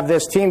friends have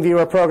this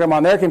TeamViewer program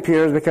on their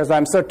computers because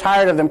I'm so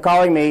tired of them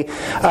calling me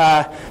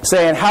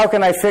saying, "How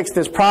can I fix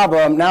this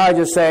problem?" Now I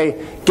just say,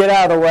 "Get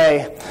out of the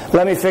way,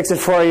 let me fix it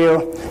for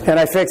you," and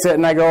I fix it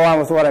and I go on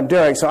with what I'm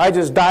doing. So I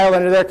just dial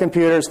into their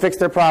computers, fix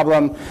their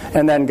problem,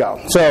 and then go.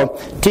 So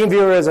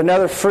TeamViewer is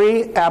another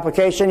free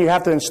application. You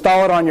have to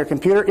install it on your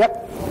computer.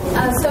 Yep?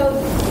 So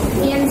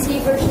VNC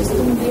versus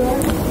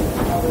TeamViewer?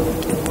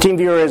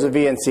 TeamViewer is a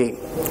VNC.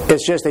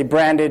 It's just a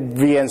branded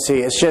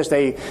VNC. It's just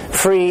a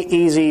free,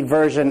 easy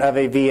version of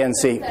a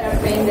VNC. Instead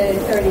of paying the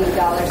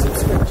 $30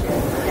 subscription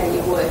that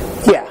you would.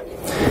 Yeah.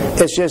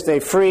 It's just a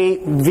free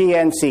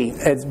VNC.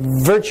 It's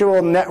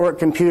Virtual Network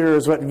Computer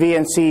is what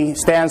VNC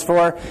stands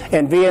for.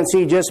 And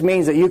VNC just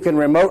means that you can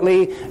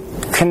remotely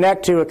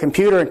connect to a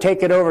computer and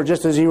take it over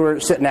just as you were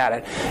sitting at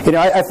it.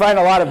 I find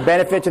a lot of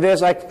benefit to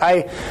this.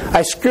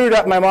 I screwed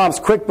up my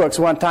mom's QuickBooks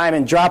one time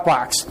in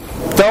Dropbox.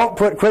 Don't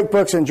put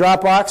QuickBooks in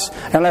Dropbox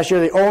unless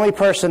you're the only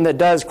person that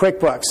does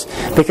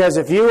QuickBooks. Because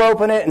if you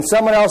open it and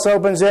someone else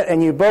opens it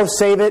and you both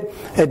save it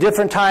at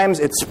different times,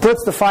 it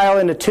splits the file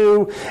into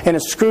two and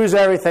it screws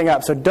everything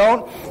up. So don't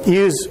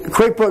use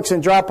QuickBooks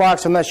in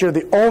Dropbox unless you're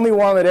the only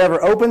one that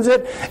ever opens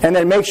it, and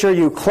then make sure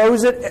you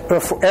close it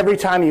every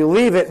time you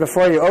leave it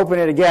before you open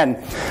it again.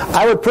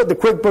 I would put the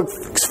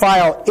QuickBooks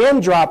file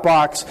in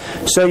Dropbox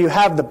so you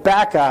have the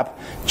backup.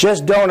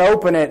 Just don't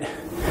open it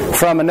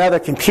from another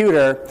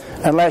computer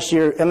unless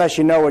you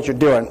know what you're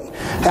doing.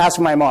 Ask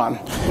my mom.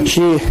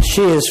 She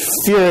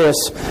is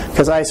furious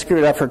because I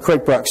screwed up her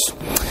QuickBooks.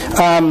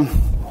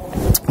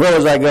 Where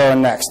was I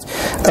going next?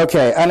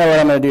 Okay, I know what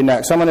I'm going to do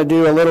next. I'm going to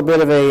do a little bit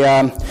of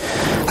a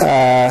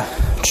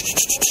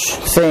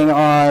thing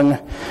on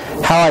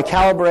how I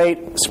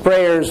calibrate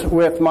sprayers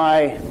with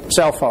my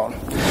cell phone.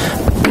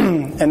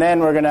 And then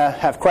we're going to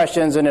have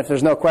questions, and if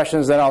there's no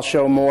questions, then I'll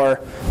show more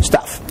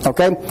stuff.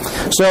 Okay?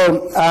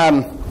 So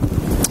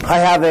I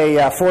have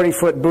a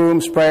 40-foot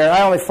boom sprayer.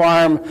 I only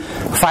farm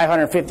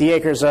 550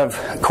 acres of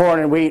corn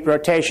and wheat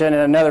rotation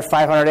and another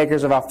 500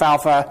 acres of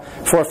alfalfa,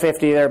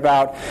 450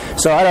 thereabout.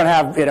 So I don't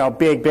have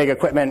big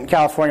equipment. In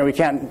California, we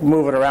can't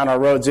move it around our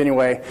roads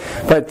anyway.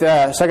 But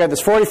so I got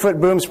this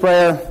 40-foot boom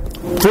sprayer,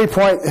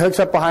 3-point, hooks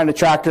up behind the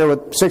tractor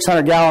with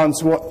 600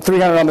 gallons,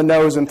 300 on the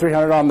nose and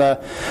 300 on the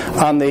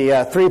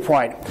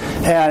 3-point.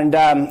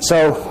 And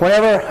so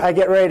whenever I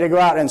get ready to go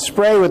out and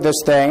spray with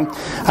this thing,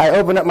 I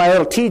open up my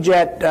little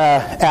TJet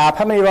app.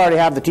 How many of you already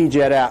have the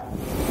TJet app?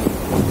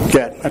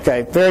 Good.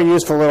 Okay. Very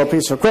useful little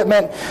piece of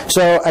equipment.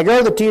 So I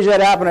go to the TZ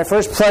app and I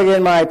first plug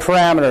in my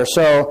parameter.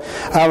 So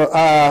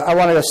I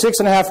want to go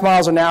 6.5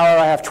 miles an hour.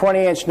 I have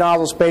 20-inch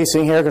nozzle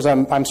spacing here because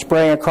I'm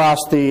spraying across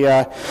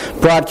the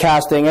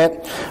broadcasting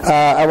it.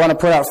 I want to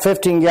put out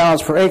 15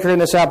 gallons per acre in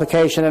this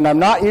application, and I'm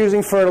not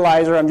using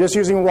fertilizer. I'm just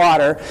using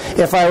water.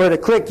 If I were to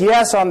click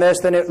yes on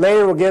this, then it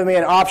later will give me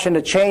an option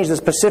to change the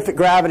specific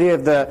gravity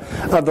of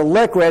the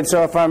liquid.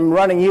 So if I'm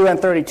running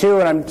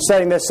UN32 and I'm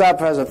setting this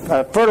up as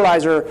a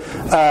fertilizer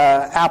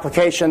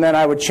application, then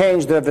I would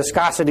change the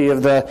viscosity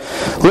of the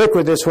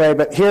liquid this way.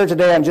 But here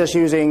today I'm just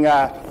using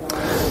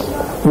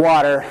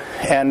water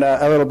and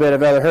a little bit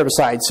of other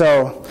herbicide.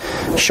 So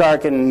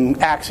shark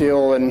and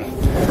axial and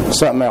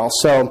something else.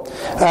 So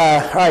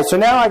all right, so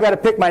now I got to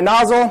pick my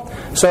nozzle.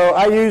 So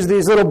I use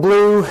these little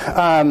blue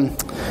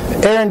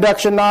air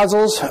induction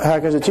nozzles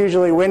because it's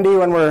usually windy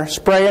when we're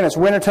spraying. It's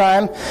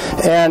wintertime.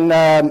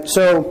 And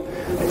so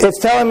it's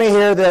telling me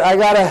here that I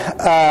got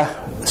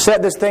to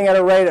set this thing at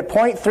a rate at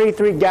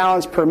 0.33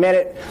 gallons per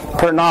minute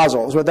per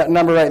nozzle is what that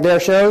number right there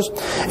shows.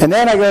 And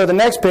then I go to the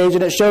next page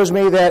and it shows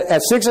me that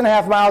at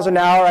 6.5 miles an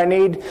hour I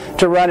need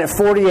to run at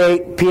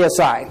 48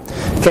 psi.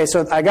 Okay,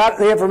 so I got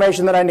the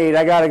information that I need.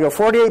 I got to go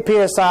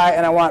 48 psi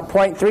and I want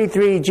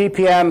 0.33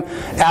 GPM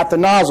at the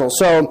nozzle.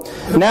 So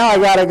now I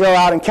got to go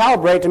out and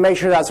calibrate to make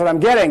sure that's what I'm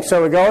getting.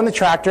 So we go in the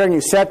tractor and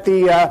you set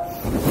the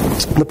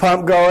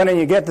pump going and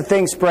you get the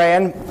thing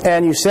spraying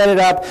and you set it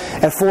up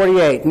at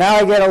 48. Now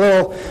I get a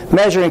little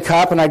measuring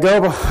cup and I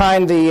go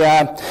behind the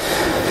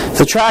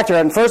tractor,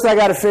 and first I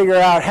got to figure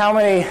out how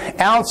many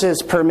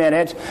ounces per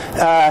minute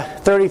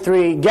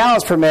 33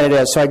 gallons per minute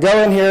is. So I go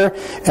in here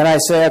and I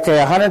say, okay,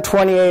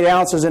 128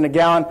 ounces in a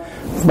gallon.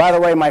 By the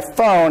way, my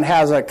phone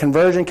has a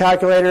conversion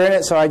calculator in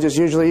it, so I just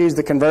usually use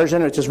the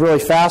conversion, which is really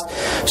fast.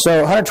 So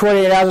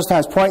 128 ounces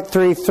times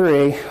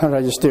 0.33, what did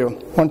I just do?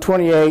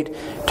 128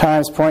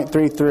 times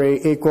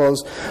 0.33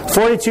 equals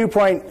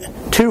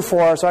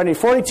 42.24, so I need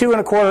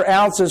 42.25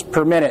 ounces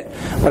per minute.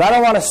 But I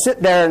don't want to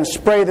sit there and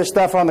spray this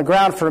stuff on the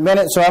ground for a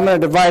minute, so I'm going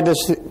to divide this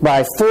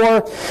by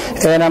 4,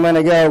 and I'm going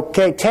to go,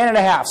 okay,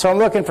 10.5. So I'm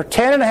looking for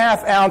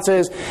 10.5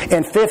 ounces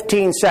in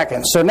 15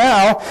 seconds. So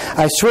now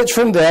I switch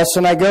from this,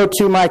 and I go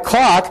to my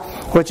clock,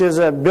 which is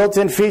a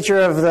built-in feature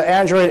of the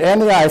Android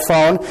and the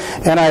iPhone,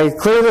 and I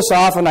clear this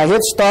off, and I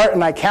hit start,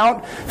 and I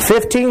count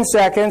 15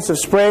 seconds of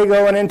spray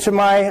going into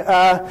my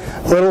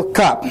little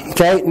cup.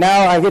 Okay,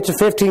 now I get to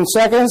 15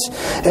 seconds.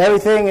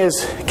 Everything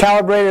is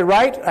calibrated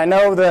right. I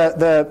know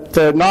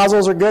the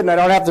nozzles are good, and I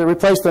don't have to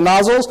replace the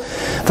nozzles.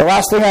 The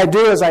last thing I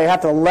do is I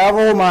have to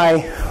level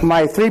my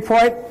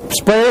 3-point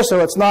sprayer so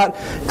it's not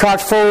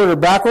cocked forward or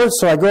backwards.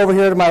 So I go over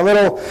here to my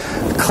little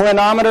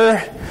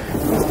clinometer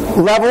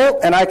level,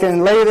 and I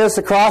can lay this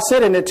across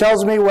it, and it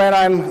tells me when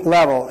I'm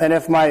level. And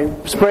if my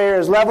sprayer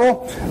is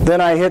level, then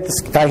I hit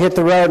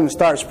the road and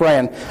start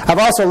spraying. I've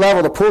also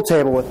leveled a pool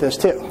table with this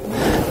too,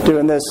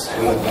 doing this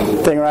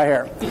thing right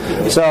here.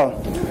 So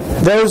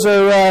those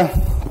are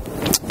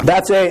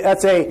that's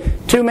a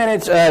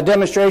 2-minute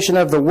demonstration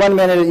of the 1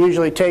 minute it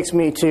usually takes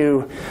me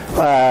to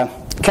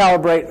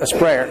calibrate a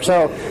sprayer.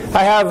 So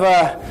I have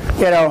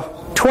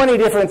 20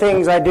 different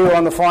things I do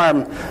on the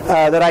farm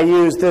that I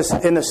use this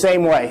in the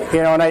same way,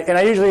 and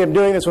I usually am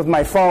doing this with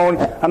my phone.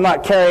 I'm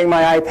not carrying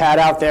my iPad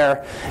out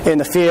there in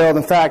the field.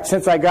 In fact,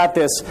 since I got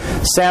this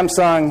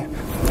Samsung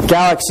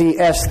Galaxy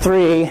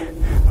S3,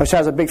 which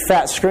has a big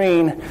fat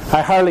screen,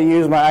 I hardly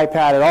use my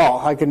iPad at all.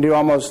 I can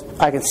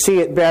see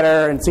it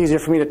better, and it's easier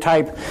for me to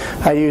type.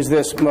 I use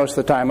this most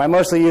of the time. I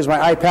mostly use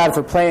my iPad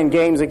for playing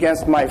games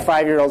against my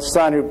 5-year-old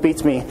son who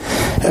beats me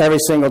every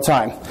single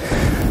time.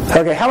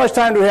 Okay, how much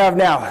time do we have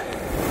now?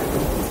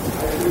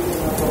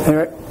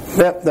 Anyway,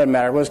 yep, doesn't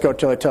matter. Let's go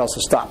till it tells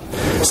us to stop.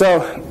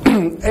 So,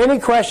 any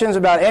questions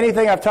about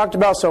anything I've talked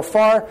about so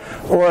far,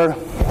 or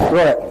go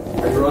ahead?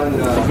 Are you running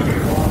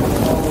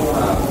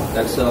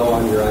Excel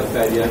on your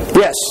iPad yet?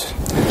 Yes.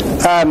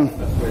 Best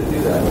way to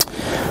do that?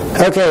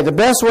 Okay, the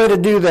best way to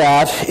do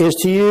that is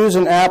to use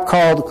an app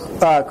called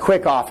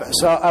Quick Office.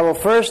 So I will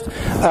first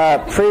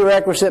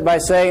prerequisite by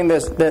saying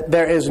this, that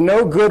there is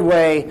no good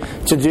way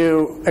to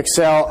do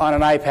Excel on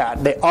an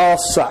iPad. They all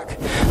suck.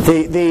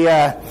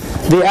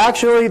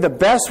 Actually the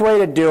best way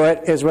to do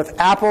it is with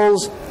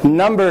Apple's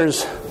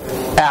Numbers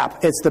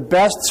app. It's the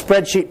best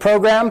spreadsheet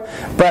program,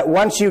 but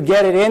once you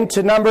get it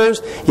into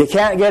Numbers, you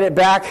can't get it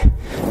back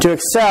to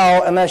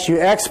Excel unless you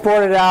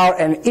export it out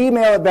and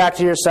email it back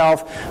to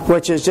yourself,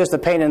 which is just a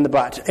pain in the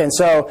butt. And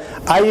so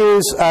I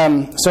use,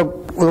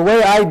 so the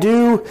way I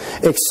do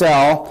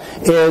Excel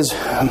is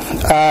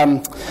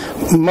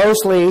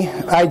mostly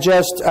I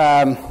just,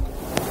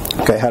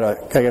 okay, how do I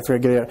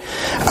get it?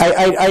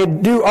 I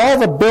do all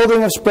the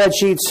building of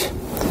spreadsheets.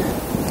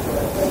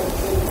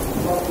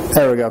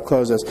 There we go,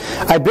 close this.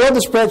 I build the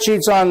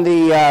spreadsheets on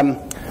the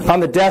on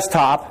the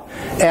desktop,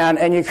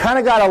 and you kind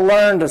of got to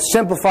learn to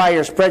simplify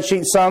your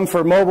spreadsheet some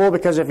for mobile,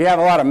 because if you have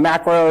a lot of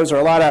macros or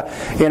a lot of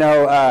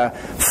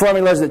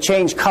formulas that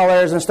change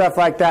colors and stuff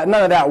like that,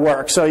 none of that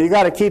works. So you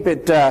got to keep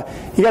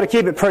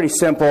it pretty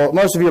simple.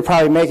 Most of you are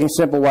probably making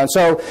simple ones.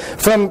 So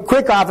from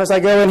Quick Office, I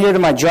go in here to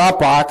my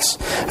Dropbox.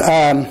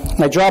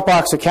 My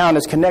Dropbox account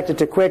is connected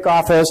to Quick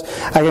Office.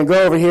 I can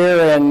go over here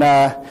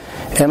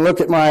and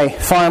look at my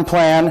farm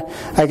plan.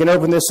 I can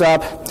open this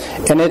up,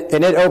 and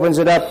it opens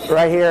it up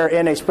right here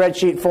in a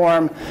spreadsheet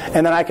form,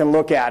 and then I can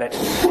look at it.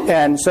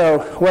 And so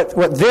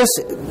what this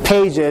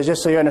page is,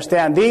 just so you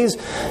understand, these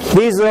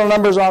little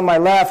numbers on my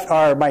left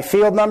are my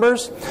field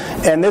numbers,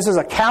 and this is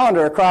a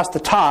calendar across the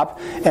top,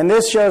 and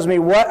this shows me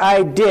what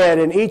I did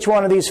in each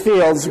one of these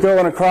fields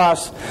going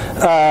across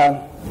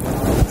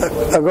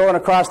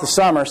the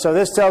summer. So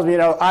this tells me,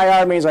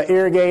 IR means I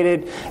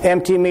irrigated,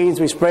 MT means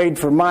we sprayed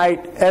for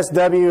mite,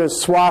 SW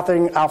is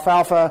swathing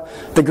alfalfa,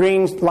 the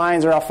green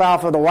lines are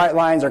alfalfa, the white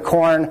lines are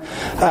corn.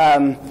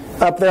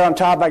 Up there on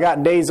top, I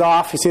got days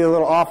off. You see the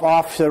little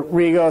off, so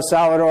Rigo,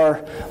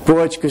 Salvador,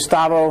 Butch,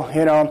 Gustavo,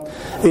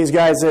 these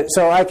guys.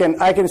 So I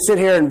can sit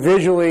here and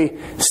visually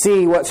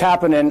see what's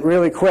happening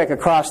really quick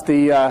across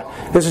the,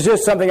 this is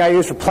just something I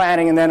use for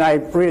planning, and then I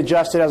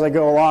readjust it as I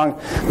go along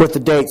with the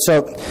date.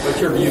 So, what's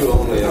your view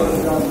only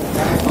on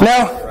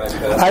no,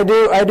 I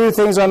do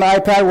things on the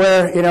iPad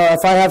where,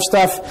 if I have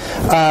stuff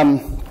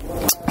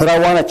that I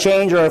want to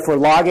change, or if we're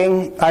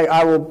logging,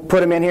 I will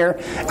put them in here.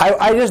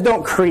 I just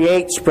don't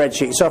create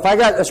spreadsheets. So if I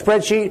got a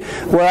spreadsheet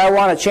where I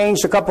want to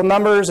change a couple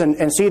numbers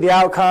and see the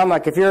outcome,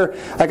 like if you're,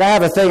 like I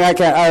have a thing, I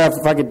don't know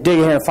if I could dig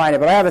in here and find it,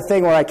 but I have a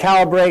thing where I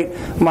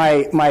calibrate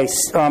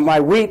my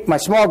wheat, my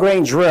small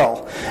grain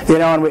drill,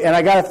 and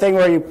I got a thing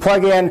where you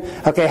plug in,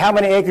 okay, how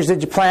many acres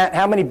did you plant,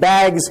 how many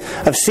bags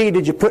of seed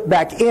did you put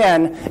back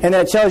in, and then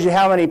it tells you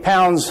how many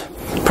pounds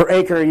per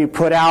acre you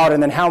put out,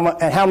 and then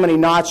how many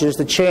notches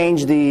to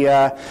change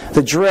the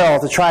drill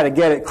to try to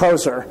get it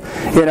closer.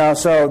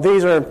 So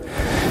these are,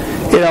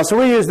 so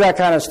we use that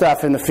kind of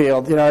stuff in the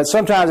field.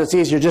 Sometimes it's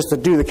easier just to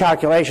do the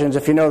calculations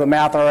if you know the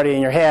math already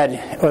in your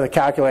head with a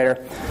calculator.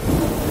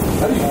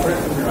 How do you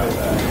print from your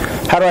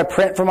iPad? How do I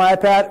print from my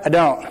iPad? I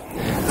don't.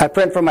 I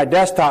print from my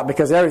desktop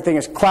because everything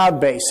is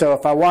cloud-based. So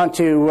if I want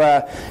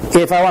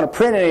to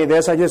print any of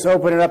this, I just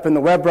open it up in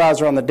the web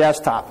browser on the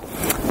desktop.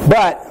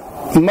 But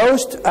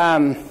most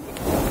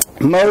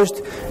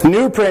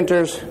new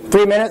printers,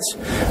 3 minutes,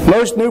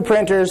 most new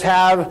printers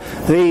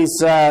have these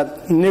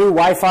new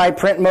Wi-Fi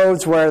print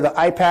modes where the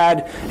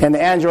iPad and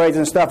the Androids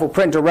and stuff will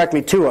print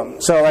directly to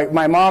them. So like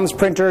my mom's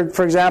printer,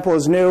 for example,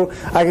 is new.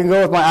 I can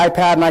go with my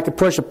iPad and I can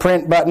push a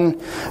print button.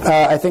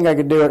 I think I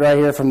could do it right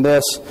here from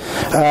this.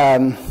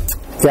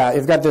 Yeah,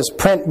 you've got this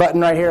print button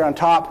right here on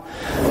top,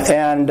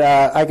 and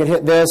I could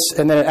hit this,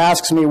 and then it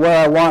asks me where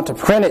I want to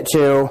print it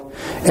to,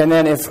 and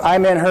then if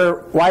I'm in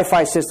her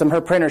Wi-Fi system, her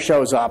printer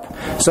shows up.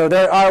 So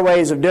there are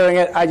ways of doing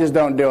it. I just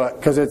don't do it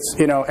because it's,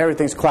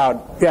 everything's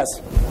cloud. Yes?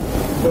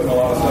 Putting a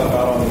lot of stuff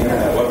out on the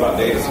internet. What about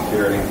data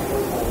security?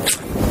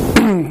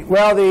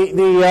 Well,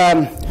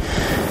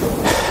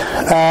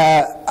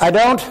 I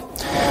don't.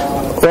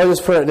 Well,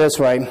 let's put it this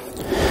way.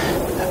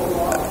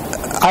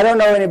 I don't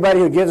know anybody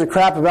who gives a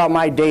crap about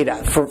my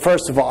data,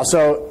 first of all.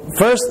 So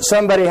first,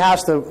 somebody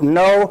has to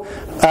know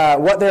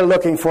what they're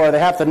looking for. They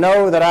have to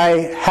know that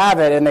I have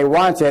it and they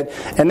want it.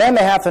 And then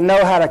they have to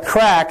know how to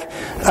crack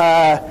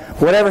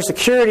whatever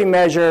security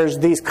measures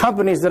these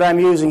companies that I'm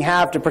using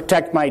have to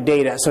protect my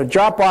data. So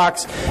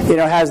Dropbox,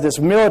 has this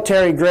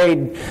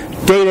military-grade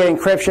data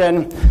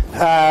encryption.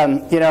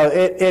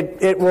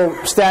 It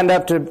will stand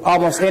up to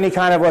almost any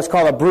kind of what's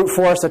called a brute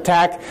force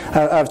attack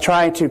of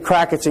trying to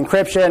crack its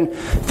encryption.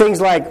 Things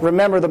like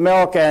Remember the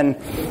Milk and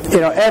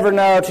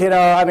Evernote.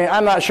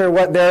 I'm not sure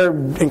what their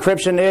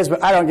encryption is,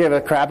 but I don't give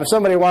a crap. If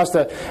somebody wants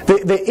to,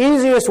 the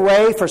easiest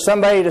way for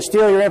somebody to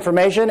steal your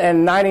information,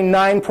 and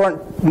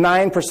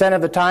 99.9%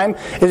 of the time,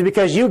 is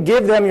because you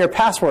give them your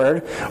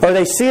password, or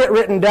they see it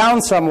written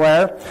down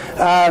somewhere,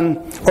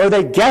 or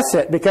they guess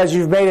it because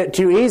you've made it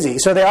too easy.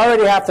 So they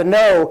already have to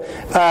know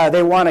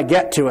they want to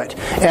get to it.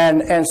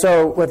 And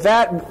so with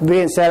that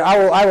being said,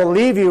 I will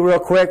leave you real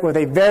quick with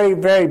a very,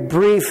 very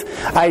brief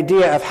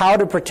idea of how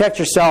to protect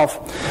yourself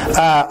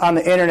on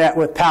the internet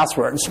with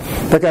passwords.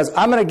 Because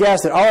I'm going to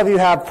guess that all of you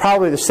have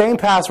probably the same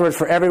password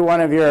for every one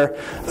of your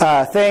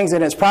things,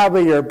 and it's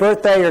probably your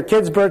birthday, your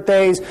kids'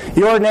 birthdays,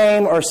 your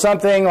name, or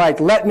something like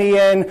 "Let Me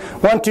In,"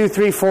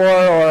 1234,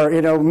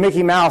 or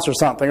Mickey Mouse or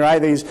something, right?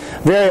 These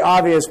very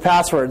obvious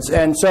passwords.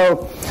 And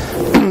so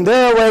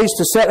there are ways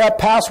to set up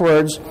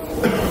passwords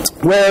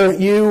where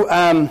you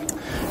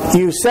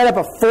set up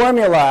a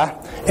formula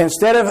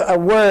instead of a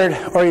word,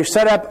 or you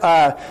set up,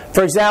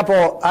 for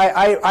example,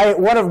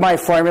 one of my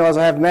formulas,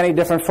 I have many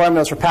different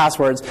formulas for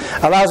passwords,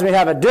 allows me to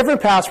have a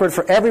different password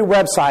for every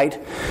website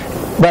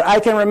but I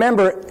can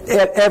remember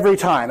it every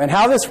time. And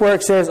how this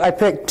works is I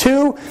pick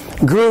two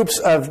groups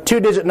of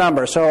 2-digit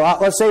numbers. So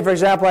let's say, for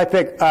example, I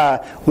pick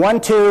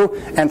 1,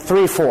 2, and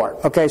 3,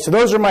 4. Okay, so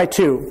those are my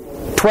two.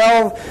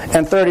 12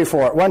 and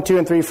 34. 1, 2,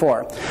 and 3,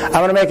 4. I'm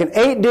going to make an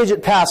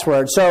 8-digit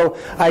password. So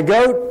I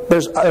go,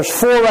 there's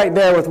 4 right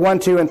there with 1,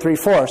 2, and 3,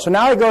 4. So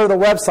now I go to the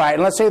website,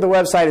 and let's say the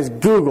website is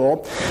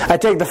Google. I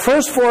take the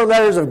first 4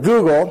 letters of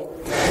Google,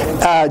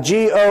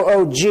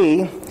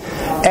 G-O-O-G,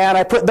 and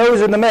I put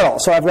those in the middle.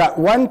 So I've got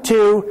 1,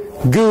 2,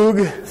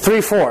 Goog,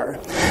 3, 4.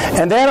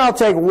 And then I'll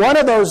take one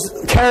of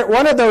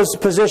those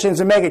positions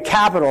and make it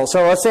capital.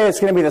 So let's say it's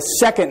going to be the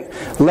second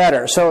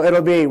letter. So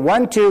it'll be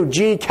 1, 2,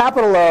 G,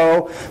 capital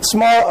O,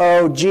 small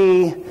o,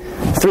 G,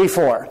 3,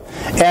 4.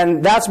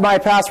 And that's my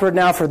password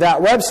now for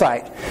that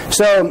website.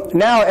 So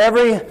now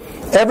every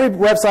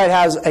website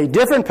has a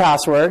different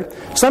password.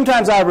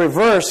 Sometimes I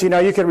reverse. You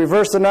can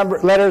reverse the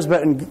letters,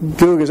 but in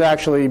Goog is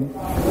actually,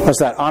 what's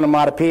that,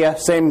 onomatopoeia,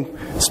 same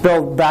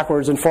spelled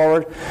backwards and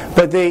forward.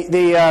 But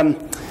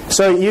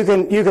so you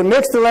can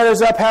mix the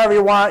letters up however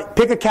you want,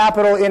 pick a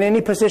capital in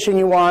any position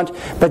you want,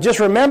 but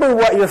just remember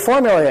what your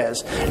formula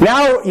is.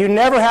 Now you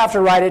never have to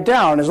write it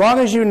down. As long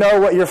as you know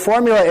what your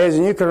formula is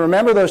and you can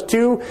remember those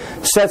 2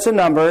 sets of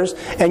numbers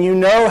and you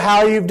know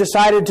how you've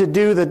decided to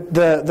do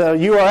the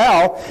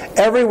URL,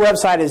 every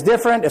website is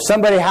different. If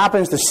somebody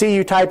happens to see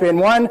you type in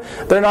one,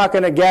 they're not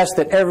going to guess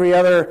that every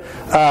other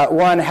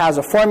one has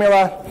a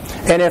formula.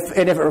 And if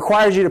it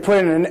requires you to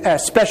put in a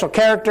special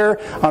character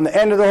on the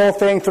end of the whole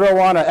thing, throw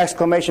on an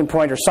exclamation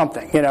point or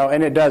something,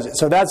 and it does it.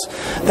 So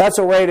that's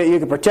a way that you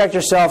can protect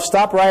yourself.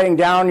 Stop writing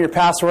down your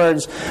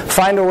passwords.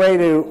 Find a way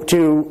to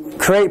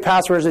create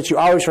passwords that you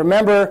always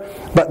remember,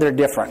 but they're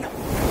different.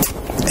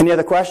 Any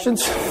other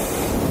questions?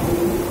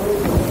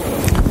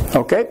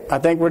 Okay, I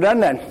think we're done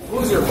then.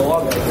 Who's your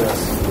blog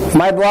address?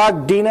 My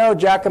blog,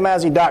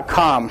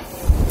 DinoGiacomazzi.com.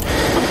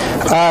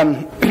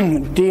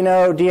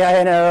 Dino,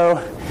 D-I-N-O.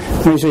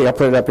 Let me see, I'll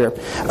put it up here.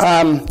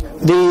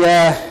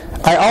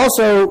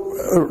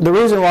 The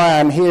reason why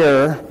I'm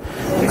here,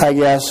 I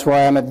guess,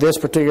 why I'm at this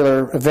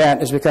particular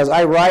event is because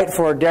I write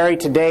for Dairy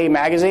Today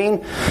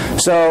magazine.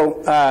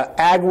 So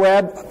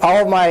AgWeb,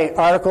 all of my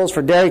articles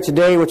for Dairy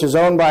Today, which is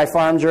owned by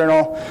Farm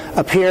Journal,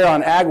 appear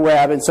on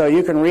AgWeb, and so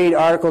you can read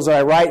articles that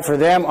I write for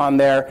them on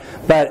there,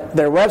 but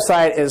their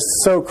website is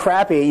so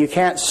crappy you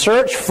can't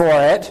search for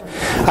it.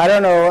 I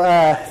don't know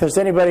if there's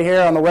anybody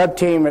here on the web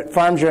team at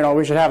Farm Journal.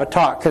 We should have a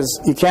talk, because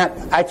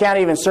I can't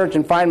even search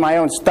and find my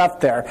own stuff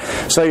there.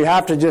 So you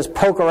have to just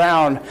poke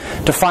around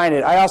to find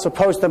it. I also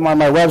post them on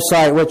my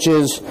website, which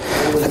is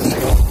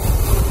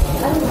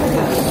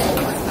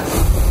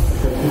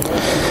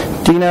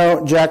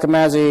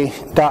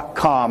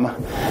DinoGiacomazzi.com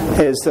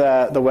is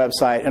the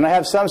website, and I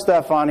have some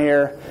stuff on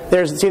here.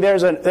 There's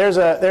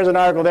an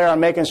article there on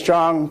making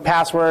strong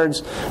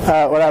passwords.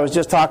 What I was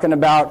just talking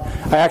about.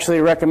 I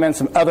actually recommend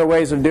some other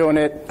ways of doing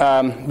it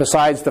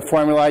besides the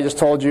formula I just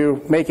told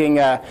you. Making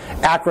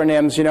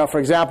acronyms. For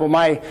example,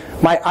 my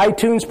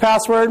iTunes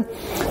password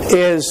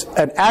is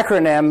an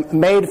acronym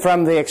made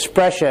from the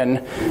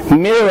expression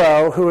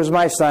Miro, who is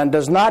my son,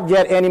 does not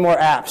get any more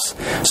apps.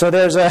 So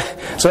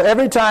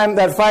every time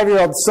that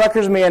 5-year-old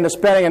suckers me into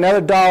spending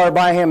another $1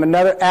 buying him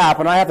another app,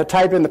 and I have to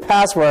type in the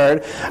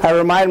password, I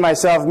remind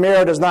myself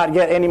Miro does not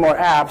get any more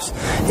apps,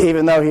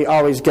 even though he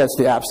always gets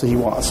the apps that he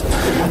wants.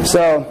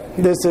 So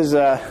this is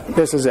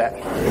it.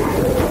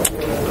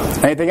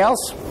 Anything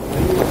else? Do you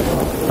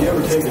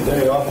ever take a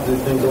day off and do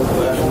things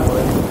old-fashioned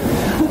way?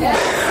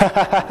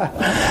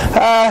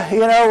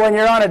 When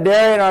you're on a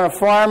dairy and on a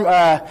farm,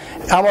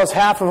 almost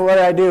half of what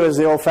I do is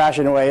the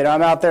old-fashioned way.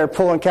 I'm out there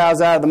pulling cows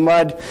out of the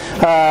mud.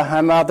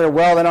 I'm out there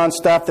welding on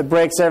stuff that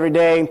breaks every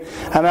day.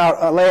 I'm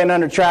out laying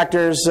under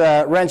tractors,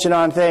 wrenching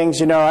on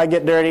things. I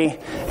get dirty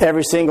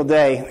every single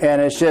day,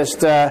 and it's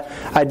just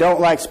I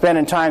don't like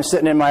spending time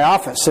sitting in my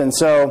office. And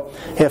so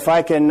if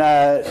I can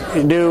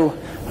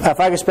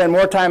spend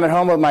more time at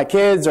home with my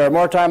kids or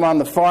more time on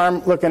the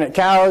farm looking at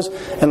cows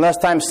and less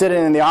time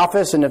sitting in the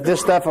office, and if this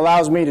stuff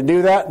allows me to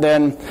do that,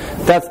 then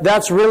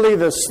that's really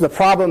the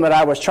problem that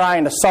I was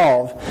trying to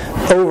solve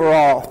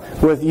overall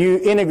with you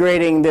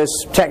integrating this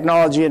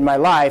technology in my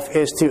life,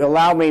 is to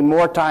allow me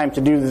more time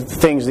to do the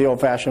things the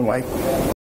old-fashioned way.